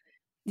colour.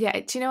 Yeah,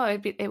 do you know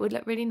what? It would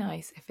look really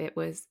nice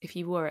if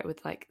you wore it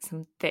with like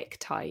some thick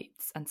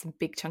tights and some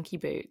big chunky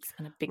boots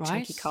and a big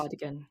chunky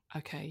cardigan.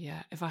 Okay,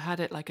 yeah. If I had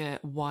it like a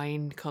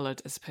wine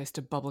coloured as opposed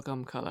to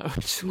bubblegum colour,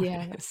 which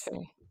that's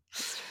true.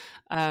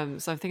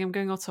 So I think I'm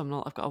going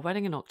autumnal. I've got a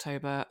wedding in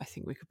October. I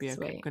think we could be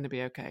okay. Going to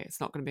be okay.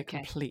 It's not going to be a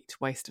complete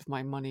waste of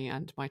my money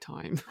and my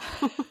time.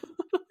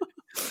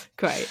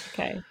 Great.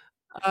 Okay.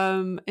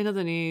 In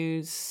other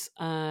news,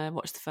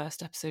 watched the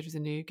first episode of the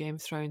new Game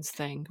of Thrones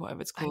thing, whatever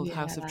it's called,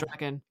 House of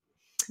Dragon.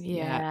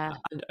 Yeah.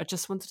 And I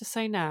just wanted to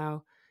say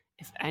now,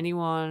 if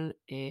anyone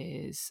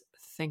is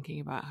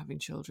thinking about having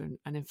children,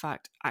 and in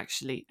fact,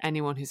 actually,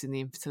 anyone who's in the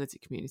infertility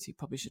community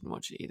probably shouldn't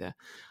watch it either.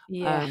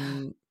 Yeah.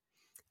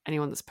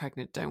 Anyone that's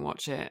pregnant, don't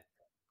watch it.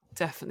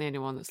 Definitely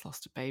anyone that's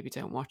lost a baby,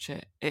 don't watch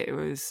it. It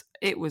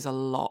was a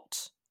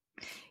lot.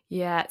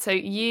 Yeah. So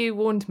you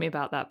warned me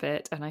about that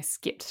bit, and I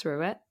skipped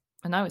through it.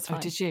 And I was fine.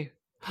 Oh, did you?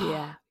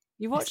 Yeah.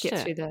 You watched it?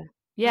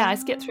 I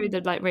skipped through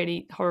the like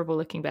really horrible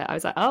looking bit. I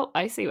was like, oh,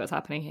 I see what's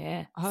happening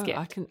here. Oh,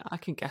 I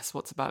can guess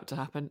what's about to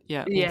happen.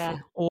 Yeah. Yeah.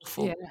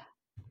 Awful. Yeah.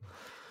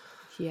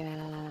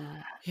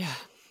 Yeah. Yeah.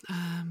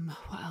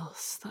 What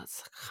else?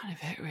 That's kind of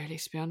it, really,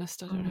 to be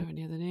honest. I don't have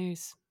any other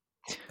news.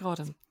 God,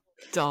 I'm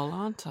dull,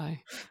 aren't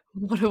I?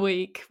 What a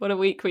week. What a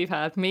week we've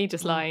had. Me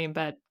just lying in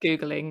bed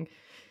Googling,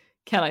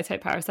 can I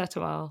take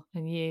paracetamol?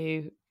 And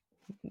you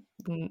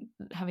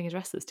having a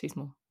dress that's too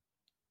small.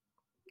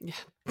 Yeah.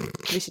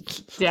 We should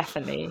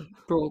definitely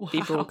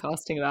be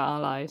broadcasting about our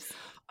lives.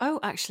 Oh,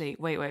 actually,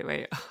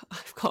 wait.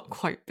 I've got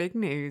quite big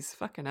news.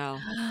 Fucking hell.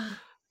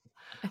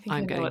 I think I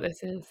know what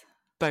this is.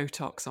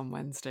 Botox on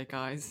Wednesday,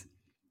 guys.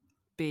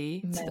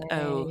 B to the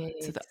O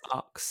to the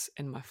ox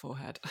in my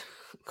forehead. I'm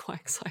quite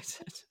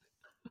excited.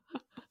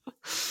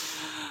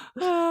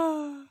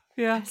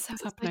 Yeah, I'm so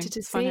it's happening. excited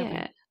to see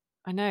it.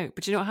 I know,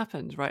 but you know what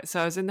happened, right?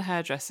 So I was in the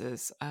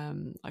hairdressers.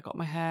 I got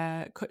my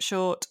hair cut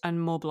short and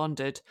more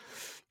blonded.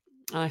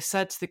 And I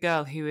said to the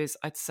girl who is,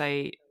 I'd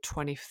say,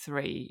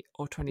 23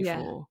 or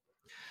 24,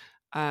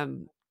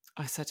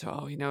 I said to her,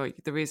 oh,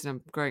 the reason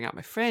I'm growing out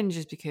my fringe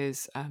is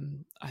because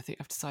I think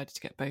I've decided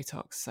to get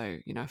Botox. So,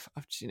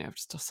 I've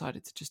just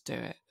decided to just do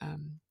it.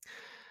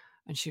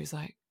 And she was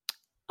like,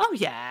 oh,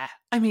 yeah.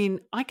 I mean,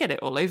 I get it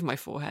all over my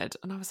forehead.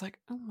 And I was like,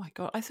 oh, my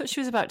God. I thought she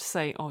was about to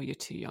say, oh, you're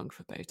too young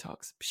for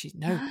Botox. But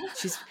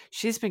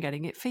she's been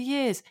getting it for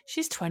years.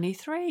 She's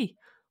 23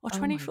 or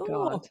 24. Oh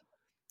my God.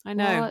 I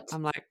know. What?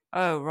 I'm like,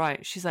 oh,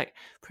 right. She's like,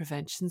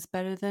 prevention's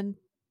better than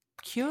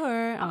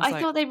cure.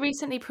 I thought they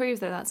recently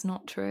proved that that's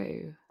not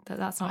true.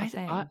 That's not a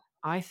thing.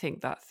 I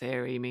think that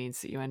theory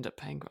means that you end up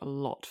paying a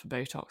lot for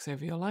Botox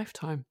over your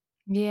lifetime.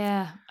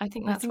 Yeah, I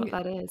think that's what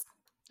that is.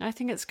 I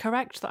think it's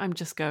correct that I'm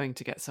just going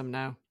to get some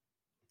now.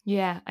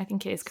 Yeah, I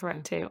think it is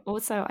correct too.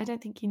 Also, I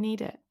don't think you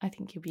need it. I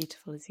think you're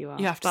beautiful as you are.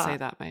 You have to say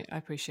that, mate. I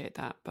appreciate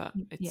that. But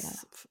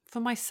it's for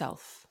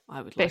myself,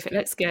 I would like if it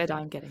looks good,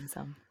 I'm getting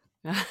some.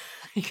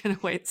 You're going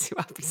to wait to see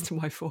what happens to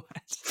my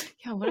forehead.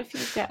 Yeah, what if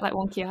you get like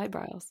wonky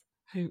eyebrows?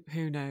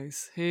 Who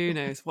knows? Who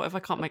knows? What if I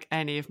can't make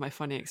any of my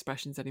funny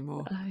expressions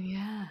anymore? Oh,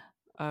 yeah.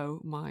 Oh,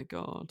 my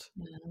God.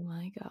 Oh,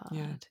 my God.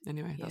 Yeah.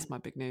 Anyway, that's my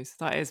big news.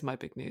 That is my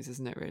big news,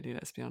 isn't it, really?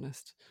 Let's be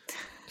honest.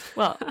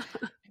 Well, I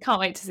can't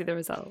wait to see the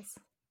results.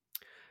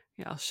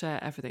 Yeah, I'll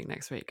share everything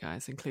next week,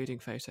 guys, including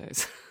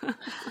photos.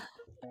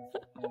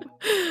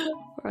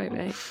 Right,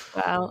 mate.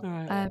 Well,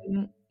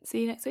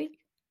 see you next week.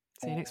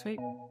 See you next week.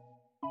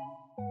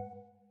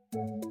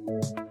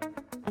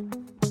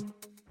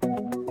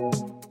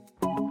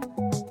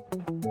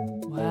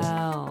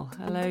 Well,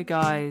 hello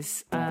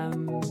guys.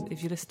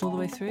 If you listened all the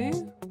way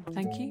through,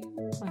 thank you.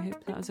 I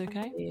hope that was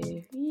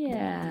okay.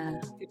 Yeah.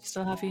 Good to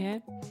still have you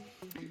here.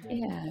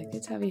 Yeah,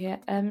 good to have you here.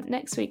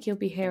 Next week you'll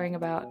be hearing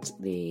about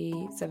the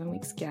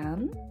 7-week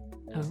scan.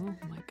 Oh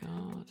my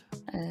God.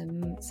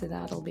 So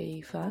that'll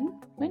be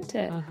fun, won't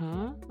it?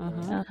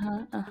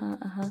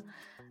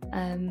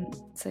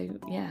 So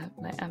yeah,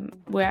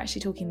 we're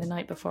actually talking the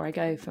night before I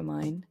go for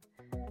mine.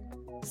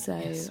 So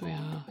yes, we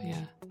are.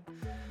 Yeah.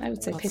 I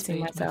would say pissing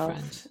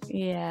myself.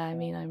 Yeah, I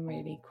mean, I'm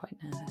really quite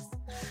nervous.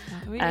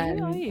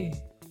 Are you?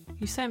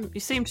 You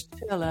seemed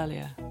chill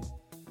earlier.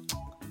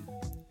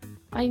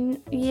 I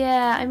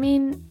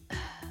mean,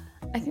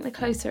 I think the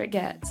closer it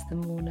gets, the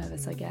more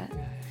nervous I get.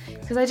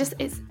 Because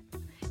it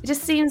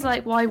just seems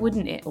like, why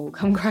wouldn't it all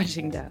come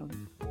crashing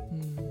down?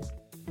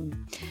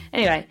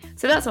 Anyway,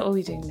 so that's what we'll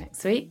be doing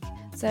next week.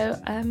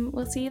 So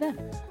we'll see you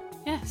then.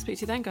 Yeah, speak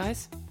to you then,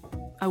 guys.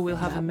 Oh, we'll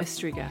have a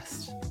mystery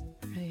guest.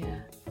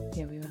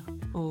 Yeah, we will.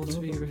 All to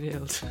be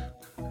revealed.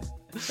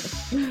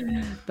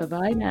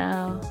 Bye-bye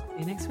now. See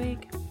you next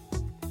week.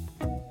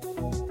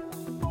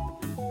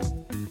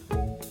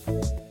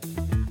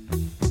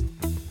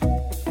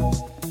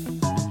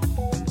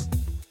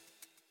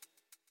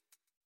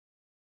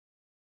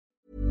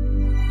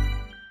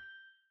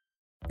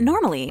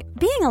 Normally,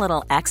 being a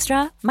little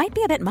extra might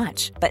be a bit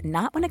much, but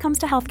not when it comes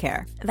to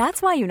healthcare.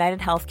 That's why United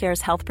Healthcare's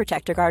Health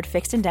Protector Guard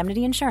fixed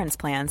indemnity insurance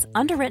plans,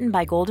 underwritten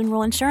by Golden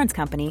Rule Insurance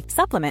Company,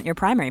 supplement your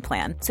primary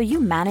plan so you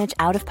manage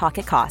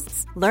out-of-pocket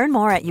costs. Learn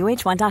more at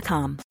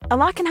uh1.com. A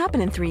lot can happen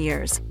in 3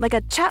 years, like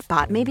a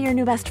chatbot may be your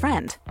new best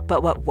friend.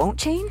 But what won't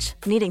change?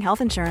 Needing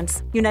health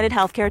insurance. United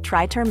Healthcare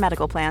Tri-Term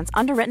Medical Plans,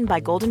 underwritten by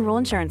Golden Rule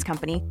Insurance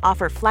Company,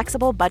 offer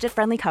flexible,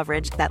 budget-friendly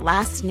coverage that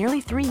lasts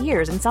nearly 3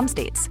 years in some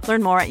states.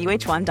 Learn more at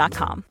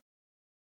uh1.com.